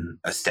 again,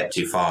 a step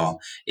too far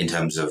in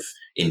terms of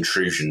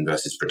intrusion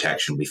versus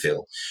protection, we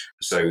feel.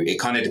 So it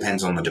kind of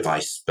depends on the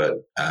device, but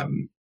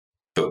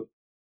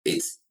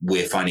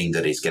we're finding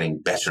that it's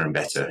getting better and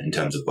better in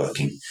terms of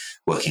working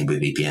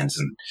with VPNs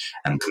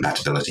and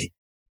compatibility.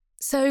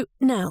 So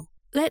now,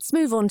 let's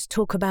move on to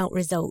talk about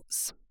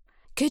results.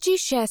 Could you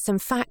share some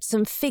facts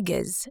and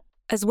figures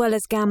as well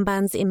as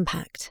GamBan's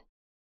impact?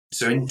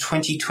 So in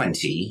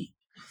 2020,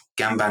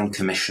 GamBan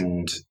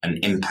commissioned an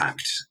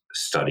impact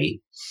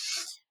study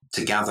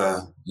to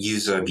gather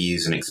user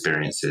views and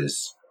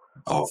experiences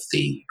of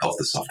the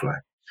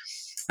software.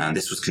 And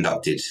this was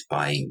conducted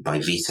by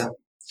Vita.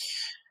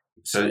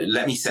 So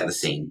let me set the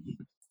scene.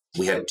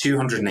 We had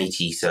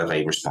 280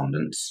 survey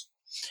respondents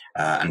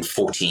and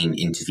 14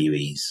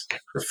 interviewees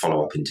for a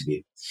follow-up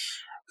interview.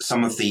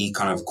 Some of the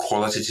kind of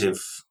qualitative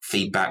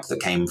feedback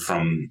that came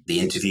from the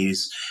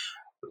interviews,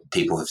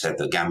 people have said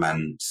that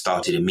GamBan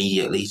started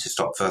immediately to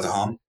stop further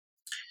harm.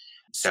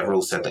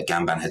 Several said that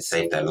GamBan had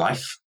saved their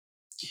life.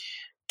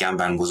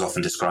 GamBan was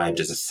often described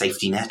as a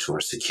safety net or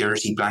a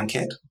security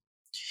blanket.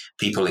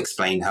 People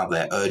explained how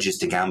their urges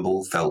to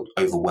gamble felt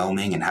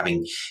overwhelming and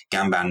having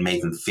GamBan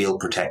made them feel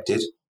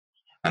protected,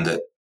 and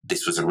that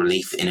this was a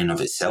relief in and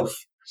of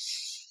itself.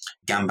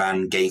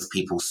 GamBan gave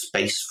people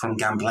space from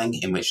gambling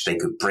in which they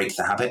could break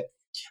the habit.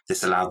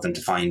 This allowed them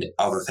to find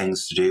other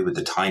things to do with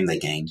the time they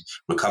gained,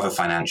 recover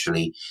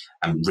financially,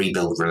 and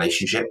rebuild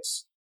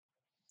relationships.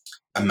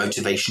 A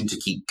motivation to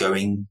keep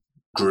going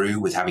grew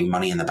with having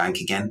money in the bank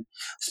again,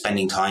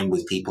 spending time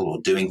with people or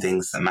doing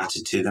things that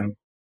mattered to them.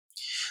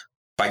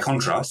 By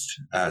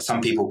contrast,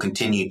 some people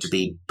continued to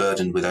be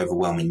burdened with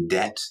overwhelming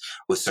debt,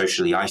 were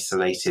socially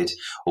isolated,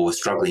 or were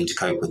struggling to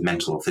cope with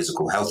mental or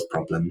physical health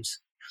problems.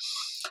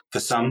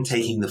 For some,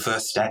 taking the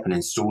first step and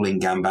installing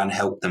GamBan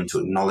helped them to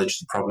acknowledge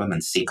the problem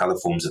and seek other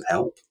forms of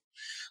help.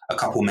 A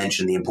couple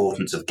mentioned the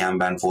importance of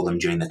GamBan for them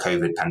during the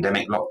COVID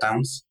pandemic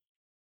lockdowns.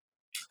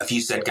 A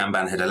few said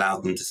GamBan had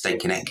allowed them to stay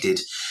connected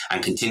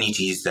and continue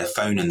to use their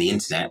phone and the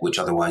internet, which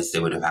otherwise they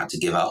would have had to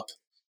give up.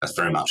 That's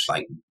very much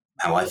like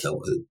how I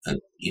felt,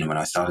 when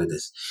I started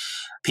this.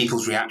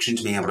 People's reaction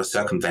to being able to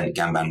circumvent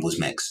GamBan was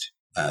mixed.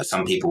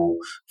 Some people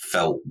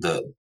felt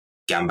that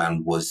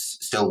GamBan was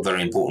still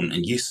very important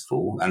and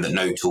useful and that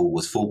no tool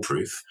was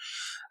foolproof.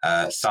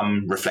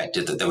 Some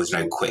reflected that there was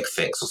no quick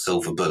fix or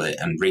silver bullet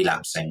and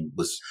relapsing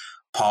was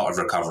part of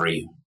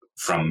recovery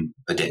from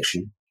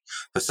addiction.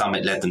 For some,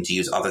 it led them to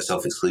use other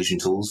self-exclusion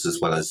tools as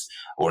well as,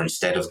 or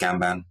instead of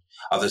GamBan.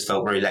 Others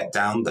felt very let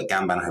down that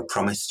GamBan had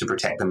promised to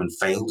protect them and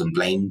failed and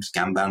blamed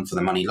GamBan for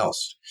the money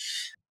lost.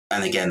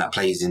 And again, that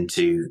plays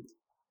into,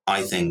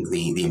 I think,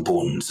 the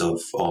importance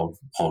of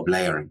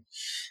layering.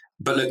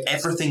 But look,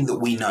 everything that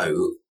we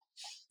know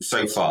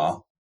so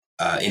far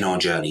in our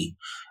journey,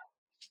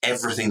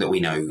 everything that we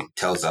know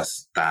tells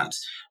us that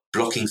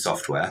blocking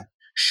software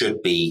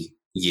should be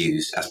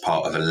used as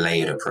part of a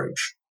layered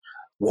approach.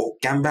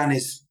 What GamBan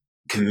is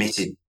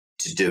committed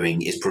to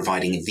doing is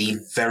providing the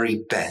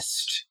very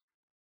best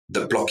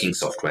that blocking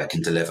software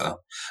can deliver.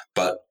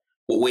 But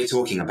what we're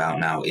talking about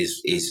now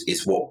is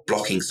what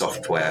blocking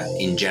software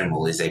in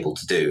general is able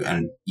to do.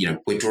 And,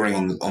 we're drawing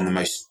on the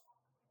most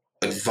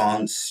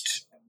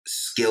advanced,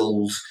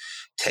 skilled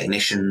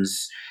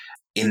technicians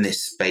in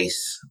this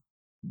space.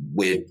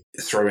 We're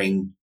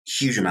throwing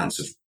huge amounts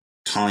of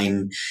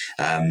time,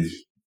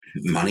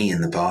 money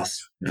in the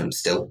past,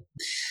 still.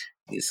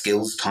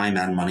 Skills, time,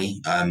 and money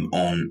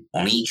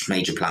on each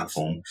major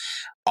platform.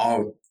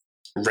 Our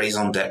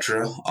raison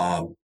d'etre,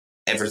 our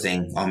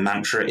everything, our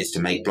mantra is to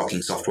make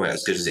blocking software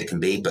as good as it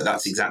can be, but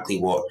that's exactly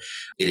what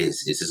it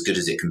is. It's as good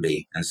as it can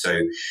be. And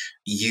so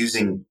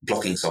using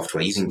blocking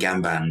software, using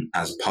GamBan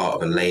as part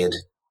of a layered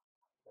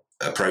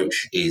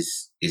approach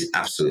is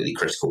absolutely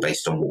critical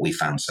based on what we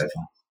found so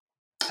far.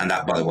 And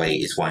that, by the way,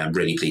 is why I'm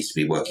really pleased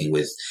to be working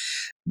with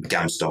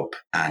GamStop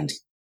and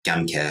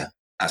GamCare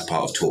as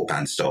part of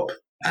TalkBanStop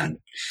and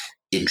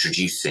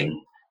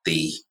introducing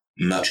the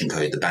merchant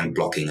code, the bank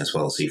blocking as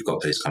well. So you've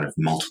got those kind of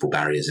multiple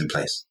barriers in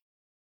place.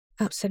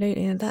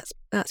 Absolutely. And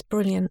that's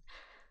brilliant.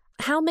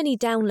 How many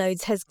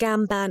downloads has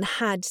GamBan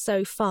had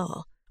so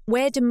far?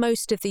 Where do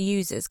most of the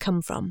users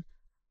come from?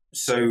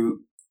 So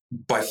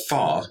by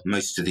far,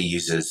 most of the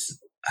users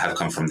have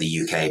come from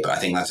the UK, but I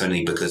think that's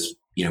only because,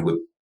 we're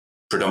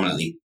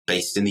predominantly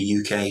based in the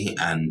UK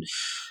and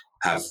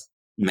have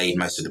made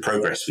most of the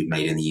progress we've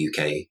made in the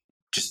UK.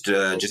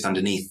 Just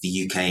underneath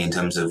the UK in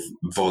terms of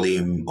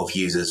volume of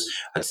users,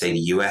 I'd say the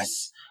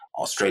US,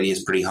 Australia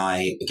is pretty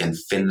high. Again,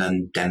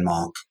 Finland,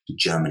 Denmark,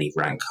 Germany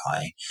rank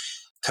high.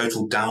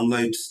 Total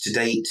downloads to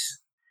date,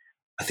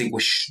 I think we're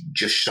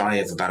just shy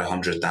of about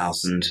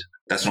 100,000.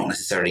 That's not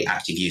necessarily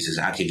active users.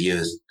 Active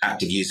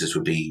users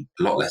would be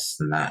a lot less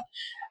than that.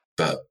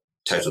 But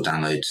total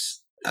downloads,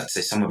 I'd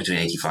say somewhere between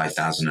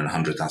 85,000 and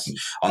 100,000.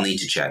 I'll need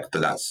to check,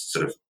 but that's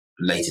sort of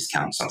latest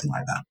count, something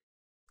like that.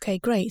 Okay,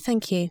 great.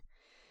 Thank you.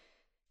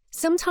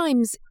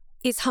 Sometimes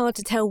it's hard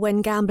to tell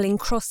when gambling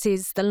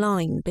crosses the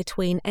line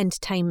between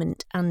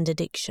entertainment and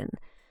addiction.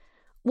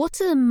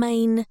 What are the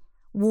main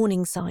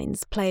warning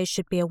signs players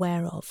should be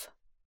aware of?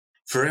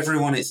 For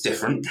everyone, it's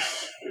different.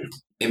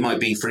 It might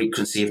be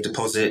frequency of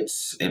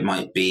deposits. It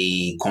might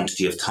be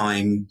quantity of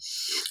time.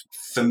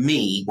 For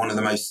me, one of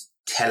the most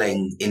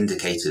telling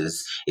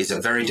indicators is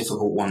a very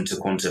difficult one to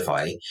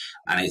quantify,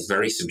 and it's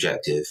very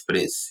subjective, but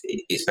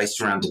it's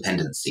based around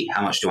dependency.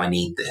 How much do I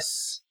need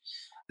this?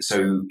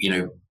 So,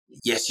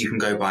 yes, you can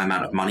go by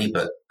amount of money,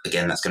 but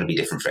again, that's going to be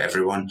different for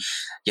everyone.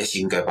 Yes,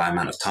 you can go by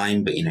amount of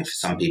time, but for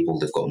some people,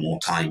 they've got more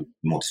time,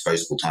 more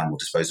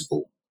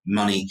disposable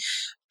money.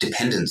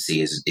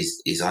 Dependency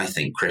is I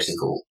think,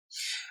 critical.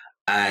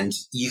 And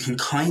you can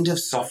kind of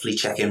softly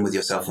check in with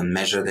yourself and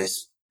measure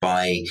this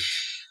by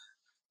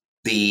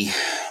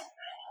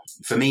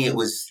for me, it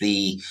was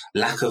the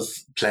lack of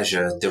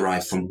pleasure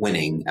derived from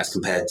winning as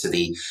compared to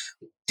the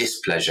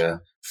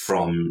displeasure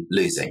from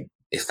losing,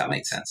 if that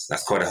makes sense.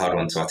 That's quite a hard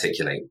one to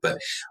articulate, but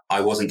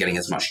I wasn't getting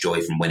as much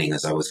joy from winning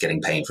as I was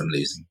getting pain from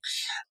losing.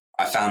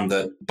 I found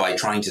that by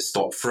trying to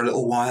stop for a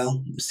little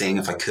while, seeing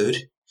if I could,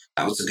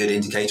 that was a good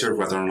indicator of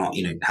whether or not,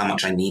 how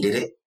much I needed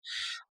it.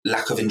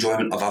 Lack of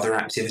enjoyment of other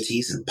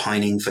activities and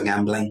pining for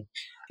gambling.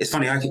 It's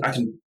funny, I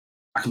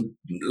can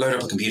load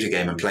up a computer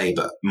game and play,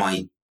 but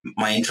my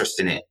interest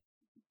in it,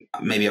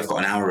 maybe I've got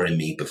an hour in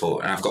me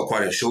before, and I've got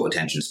quite a short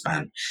attention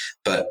span.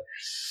 But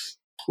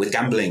with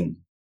gambling,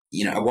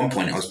 at one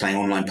point I was playing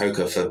online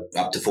poker for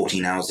up to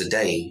 14 hours a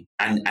day,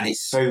 and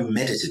it's so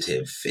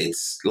meditative.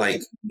 It's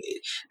like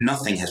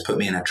nothing has put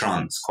me in a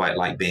trance quite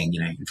like being,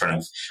 in front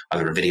of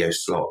either a video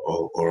slot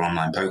or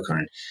online poker.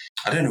 And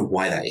I don't know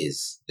why that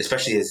is,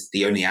 especially as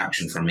the only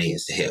action for me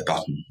is to hit a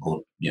button,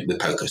 or with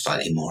poker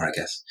slightly more, I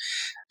guess.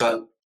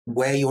 But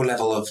where your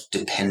level of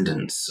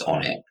dependence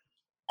on it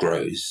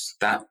grows,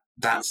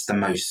 that's the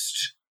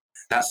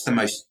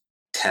most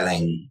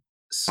telling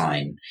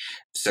sign.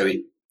 So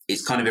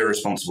it's kind of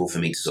irresponsible for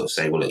me to sort of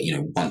say, well,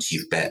 once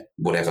you've bet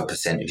whatever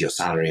percent of your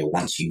salary, or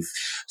once you've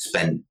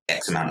spent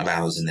X amount of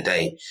hours in the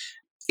day,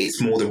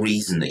 it's more the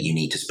reason that you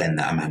need to spend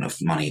that amount of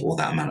money or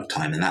that amount of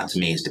time. And that to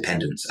me is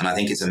dependence. And I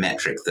think it's a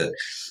metric that,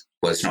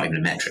 well, it's not even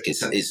a metric.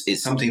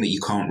 It's something that you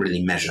can't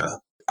really measure.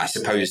 I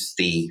suppose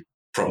the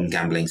problem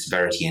gambling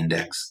severity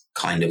index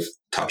kind of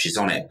touches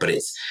on it, but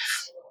it's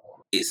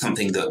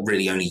something that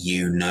really only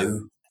you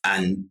know.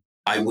 And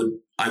I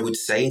would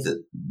say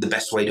that the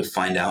best way to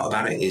find out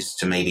about it is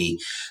to maybe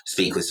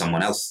speak with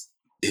someone else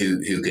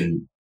who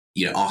can,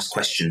 ask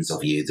questions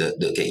of you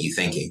that get you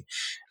thinking.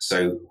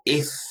 So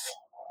if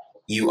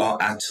you are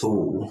at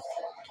all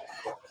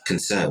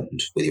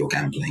concerned with your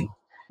gambling,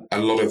 a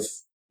lot of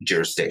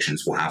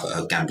jurisdictions will have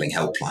a gambling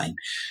helpline.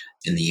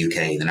 In the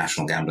UK, the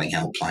National Gambling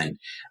Helpline.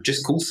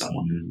 Just call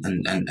someone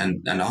and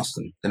ask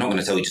them. They're not going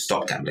to tell you to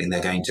stop gambling.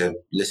 They're going to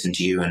listen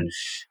to you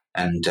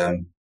and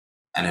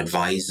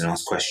advise and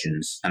ask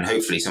questions. And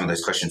hopefully some of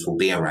those questions will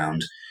be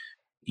around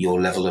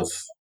your level of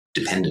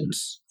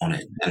dependence on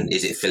it. And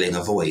is it filling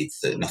a void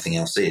that nothing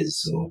else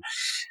is? Or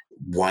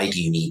why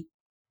do you need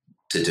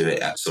to do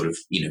it at sort of,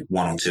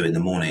 1 or 2 in the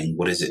morning?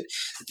 What is it?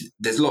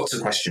 There's lots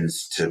of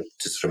questions to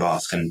sort of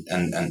ask.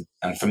 And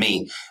for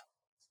me,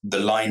 the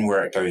line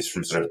where it goes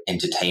from sort of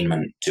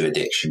entertainment to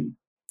addiction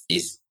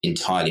is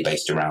entirely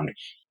based around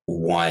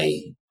why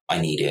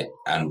I need it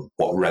and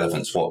what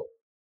relevance, why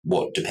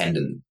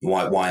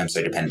I'm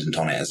so dependent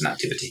on it as an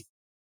activity.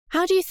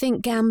 How do you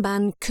think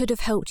GamBan could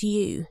have helped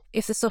you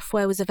if the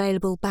software was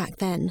available back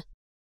then?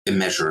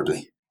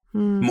 Immeasurably.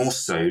 More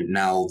so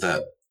now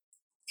that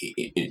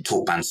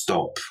Talk Ban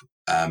Stop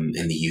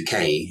in the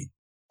UK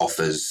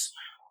offers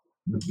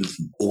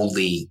all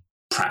the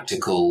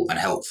practical and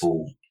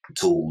helpful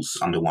tools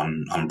under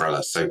one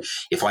umbrella. So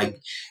if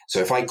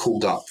I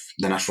called up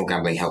the National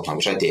Gambling Helpline,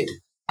 which I did,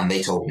 and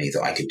they told me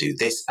that I could do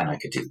this and I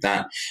could do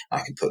that,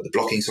 I could put the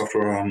blocking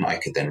software on, I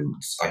could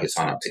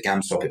sign up to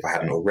GamStop if I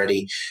hadn't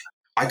already.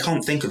 I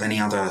can't think of any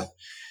other.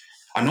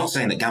 I'm not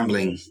saying that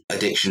gambling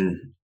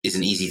addiction is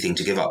an easy thing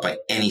to give up by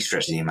any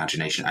stretch of the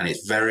imagination, and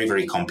it's very,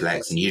 very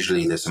complex, and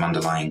usually there's some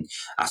underlying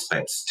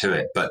aspects to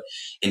it. But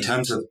in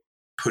terms of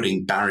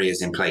putting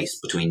barriers in place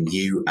between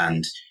you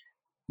and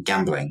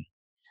gambling,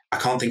 I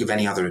can't think of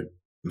any other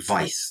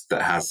vice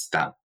that has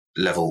that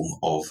level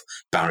of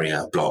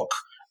barrier block,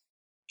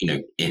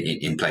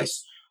 in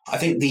place. I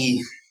think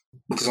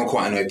because I'm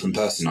quite an open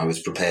person, I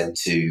was prepared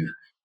to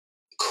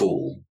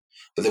call,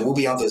 but there will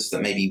be others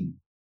that maybe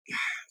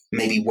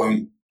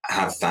won't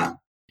have that.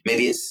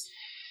 Maybe it's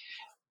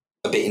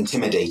a bit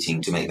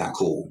intimidating to make that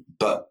call,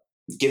 but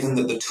given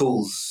that the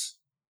tools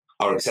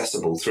are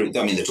accessible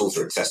the tools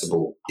are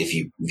accessible if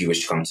you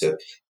wish to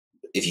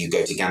if you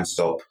go to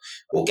GamStop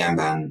or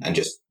GamBan and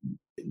just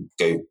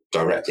go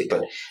directly.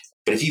 But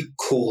if you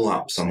call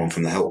up someone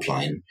from the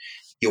helpline,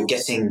 you're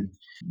getting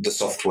the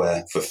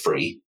software for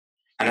free.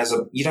 And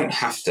you don't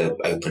have to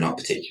open up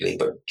particularly,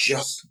 but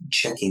just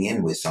checking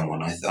in with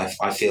someone,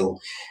 I feel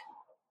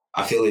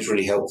is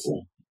really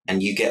helpful.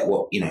 And you get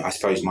what, I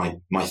suppose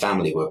my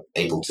family were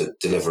able to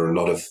deliver a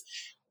lot of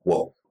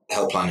what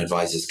helpline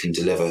advisors can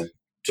deliver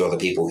to other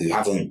people who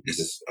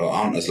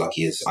aren't as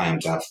lucky as I am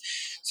to have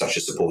such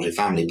a supportive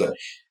family. But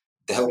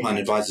the helpline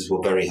advisors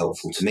were very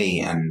helpful to me,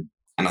 and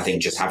And I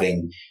think just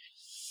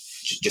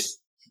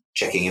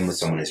checking in with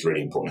someone is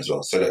really important as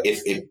well. So that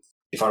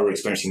if I were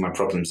experiencing my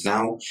problems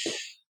now,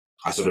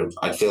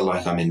 I'd feel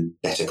like I'm in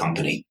better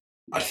company.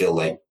 I'd feel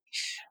like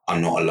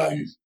I'm not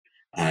alone,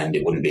 and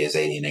it wouldn't be as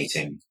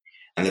alienating.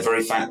 And the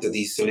very fact that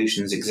these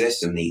solutions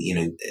exist and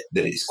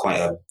that it's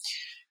quite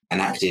an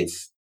active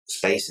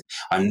space.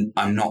 I'm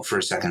not for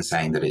a second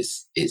saying that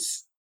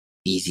it's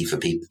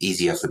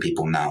easier for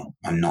people now.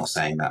 I'm not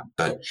saying that,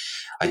 but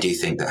I do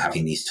think that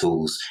having these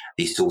tools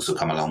have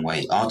come a long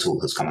way. Our tool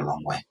has come a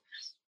long way.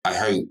 I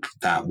hope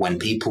that when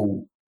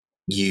people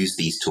use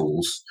these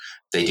tools,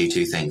 they do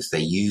two things.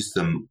 They use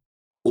them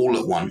all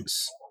at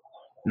once,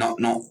 not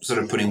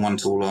sort of putting one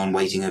tool on,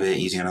 waiting a bit,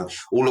 using another,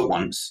 all at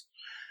once.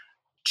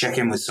 Check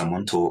in with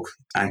someone, talk,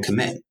 and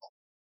commit.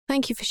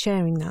 Thank you for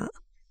sharing that.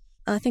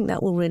 I think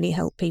that will really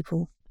help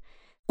people.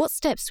 What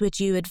steps would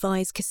you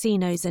advise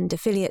casinos and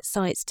affiliate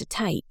sites to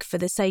take for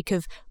the sake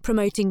of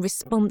promoting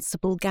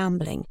responsible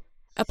gambling,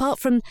 apart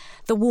from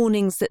the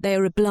warnings that they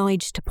are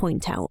obliged to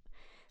point out?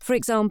 For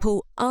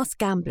example, Ask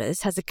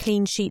Gamblers has a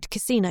clean sheet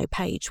casino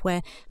page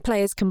where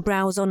players can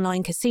browse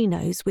online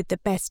casinos with the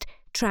best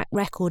track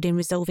record in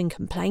resolving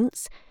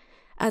complaints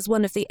as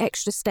one of the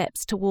extra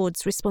steps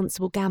towards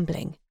responsible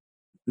gambling.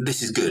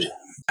 This is good.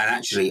 And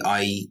actually,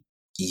 I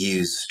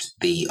used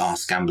the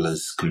Ask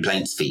Gamblers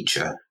complaints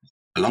feature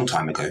a long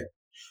time ago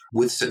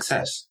with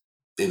success.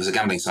 It was a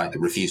gambling site that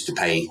refused to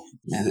pay.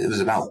 It was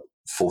about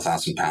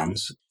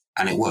 £4,000,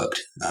 and it worked.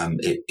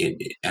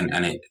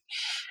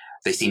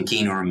 They seemed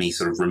keener on me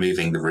sort of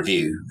removing the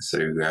review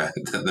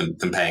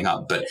than paying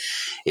up. But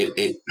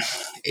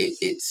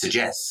it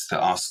suggests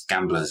that Ask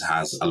Gamblers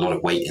has a lot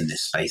of weight in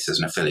this space as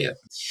an affiliate,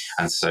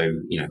 and so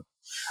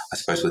I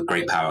suppose with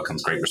great power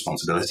comes great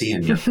responsibility,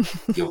 and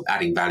you're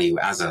adding value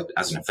as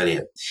an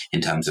affiliate in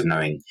terms of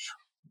knowing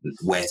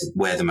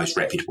where the most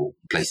reputable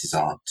places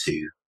are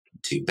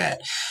to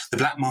bet. The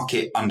black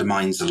market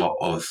undermines a lot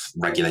of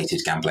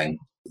regulated gambling,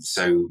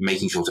 so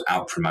making sure to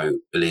out-promote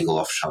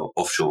illegal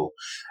offshore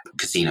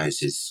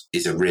casinos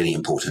is a really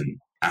important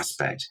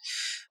aspect.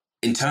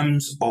 In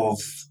terms of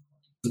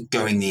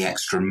going the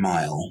extra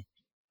mile,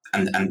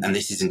 and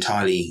this is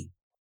entirely,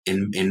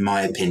 in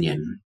my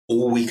opinion,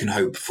 all we can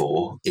hope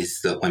for is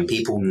that when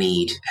people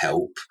need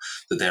help,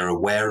 that they're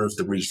aware of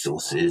the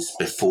resources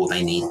before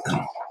they need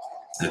them.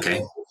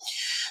 Okay?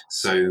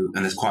 So,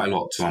 and there's quite a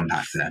lot to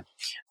unpack there.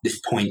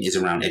 This point is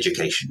around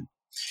education.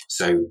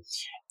 So,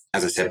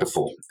 as I said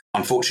before,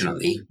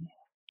 unfortunately,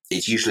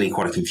 it's usually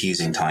quite a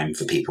confusing time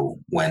for people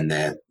when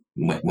they're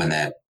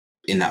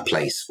in that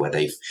place where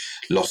they've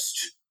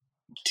lost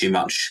too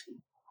much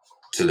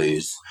to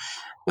lose,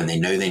 when they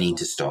know they need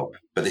to stop.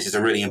 But this is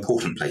a really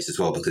important place as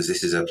well, because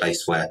this is a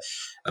place where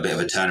a bit of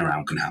a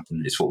turnaround can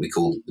happen. It's what we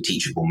call the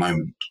teachable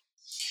moment.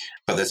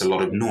 But there's a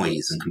lot of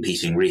noise and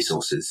competing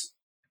resources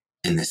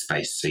in this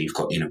space. So you've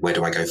got, where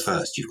do I go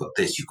first? You've got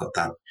this, you've got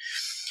that.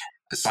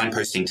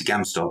 Signposting to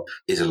GamStop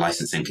is a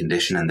licensing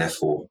condition, and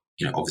therefore,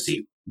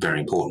 obviously very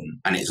important.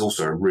 And it's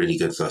also a really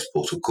good first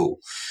port of call.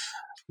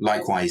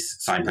 Likewise,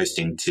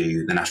 signposting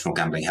to the National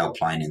Gambling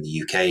Helpline in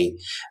the UK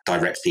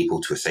directs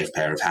people to a safe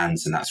pair of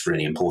hands, and that's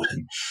really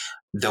important.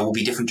 There will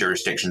be different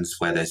jurisdictions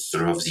where there's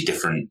sort of obviously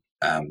different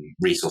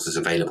resources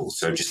available.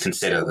 So just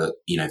consider that,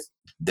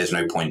 there's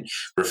no point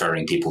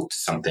referring people to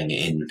something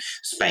in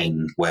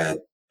Spain where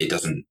it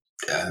doesn't,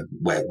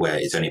 where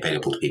it's only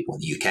available to people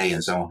in the UK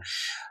and so on.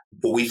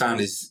 What we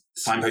found is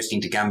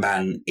signposting to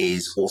GamBan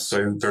is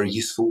also very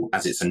useful,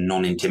 as it's a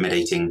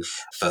non-intimidating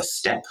first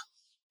step.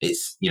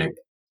 It's,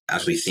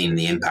 as we've seen in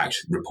the impact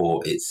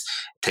report, it's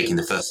taking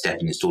the first step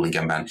in installing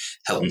GamBan,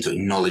 help them to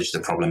acknowledge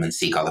the problem and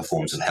seek other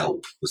forms of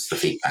help, was the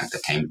feedback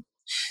that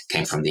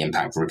came from the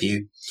impact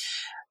review.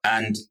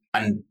 And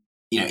in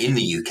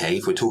the UK,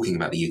 if we're talking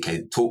about the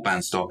UK, Talk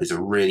Ban Stop is a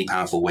really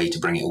powerful way to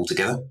bring it all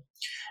together.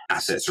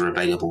 Assets are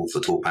available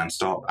for Talk Ban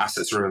Stop.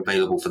 Assets are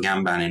available for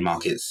GamBan in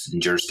markets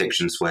and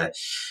jurisdictions where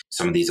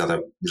some of these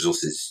other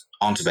resources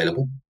aren't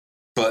available.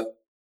 But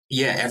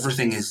yeah,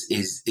 everything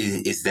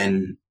is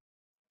then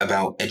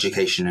about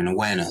education and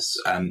awareness,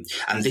 and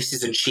this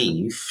is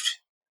achieved.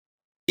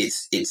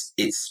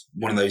 It's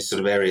one of those sort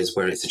of areas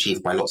where it's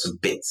achieved by lots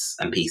of bits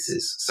and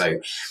pieces. So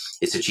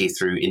it's achieved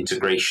through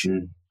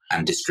integration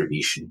and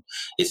distribution.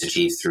 It's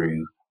achieved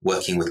through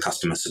working with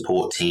customer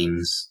support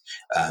teams.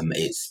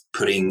 It's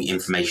putting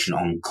information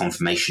on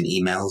confirmation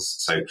emails.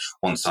 So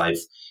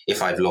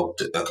if I've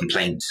logged a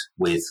complaint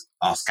with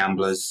Ask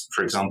Gamblers,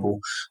 for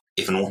example,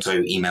 if an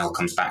auto email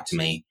comes back to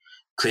me,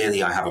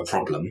 clearly I have a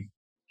problem,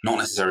 not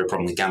necessarily a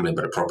problem with gambling,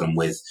 but a problem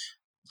with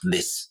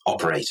this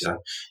operator.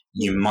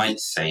 You might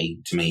say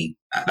to me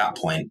at that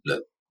point,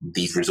 look,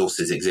 these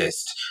resources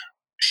exist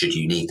should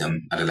you need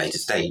them at a later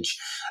stage.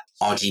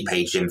 RG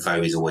page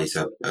info is always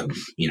an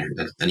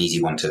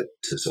easy one to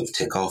sort of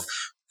tick off.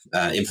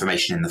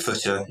 Information in the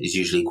footer is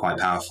usually quite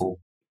powerful.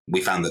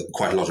 We found that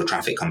quite a lot of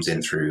traffic comes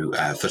in through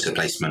footer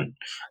placement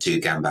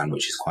to GamBan,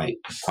 which is quite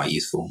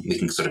useful. We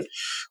can sort of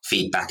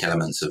feed back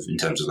elements in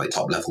terms of like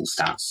top level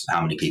stats,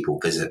 how many people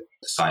visit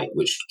the site,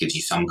 which gives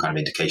you some kind of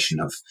indication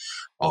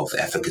of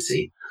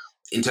efficacy.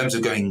 in terms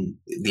of going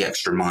the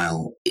extra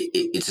mile,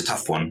 it's a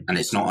tough one, and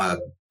it's not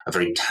a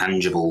very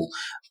tangible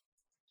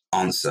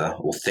answer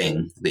or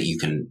thing that you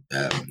can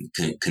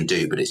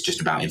do, but it's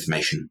just about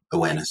information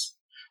awareness.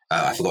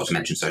 I forgot to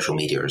mention social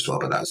media as well,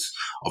 but that's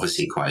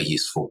obviously quite a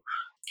useful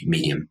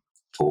medium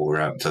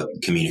for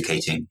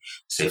communicating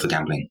safer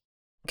gambling.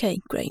 Okay,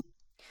 great.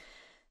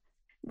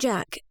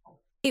 Jack,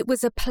 it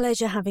was a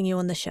pleasure having you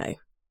on the show.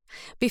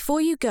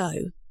 Before you go,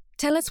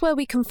 tell us where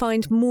we can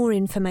find more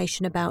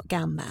information about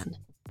GamBan.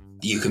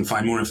 You can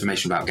find more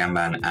information about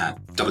GamBan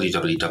at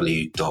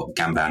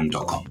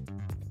www.gamban.com.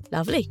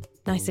 Lovely.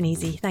 Nice and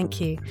easy. Thank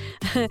you.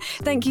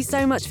 Thank you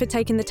so much for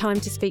taking the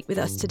time to speak with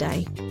us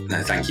today.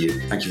 No, thank you.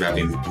 Thank you for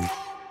having me.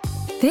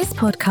 This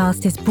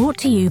podcast is brought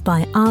to you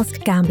by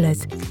Ask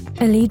Gamblers,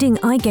 a leading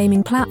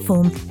iGaming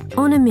platform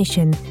on a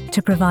mission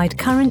to provide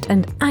current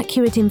and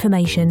accurate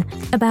information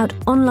about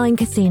online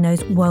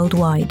casinos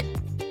worldwide.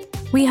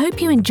 We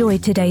hope you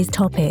enjoyed today's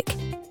topic.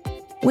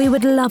 We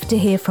would love to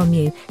hear from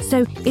you,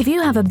 so if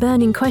you have a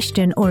burning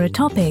question or a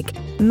topic,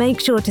 make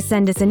sure to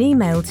send us an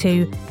email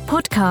to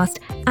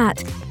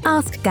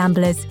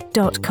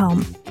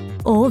podcast@askgamblers.com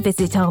or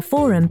visit our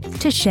forum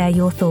to share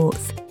your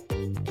thoughts.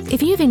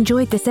 If you've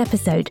enjoyed this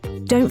episode,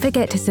 don't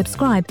forget to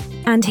subscribe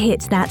and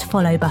hit that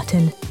follow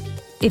button.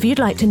 If you'd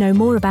like to know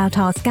more about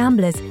Ask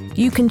Gamblers,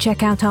 you can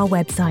check out our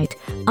website,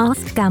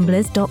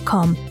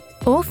 askgamblers.com,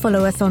 or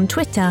follow us on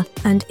Twitter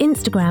and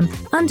Instagram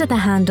under the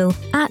handle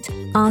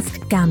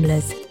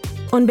 @AskGamblers.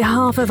 On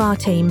behalf of our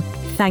team,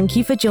 thank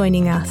you for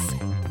joining us.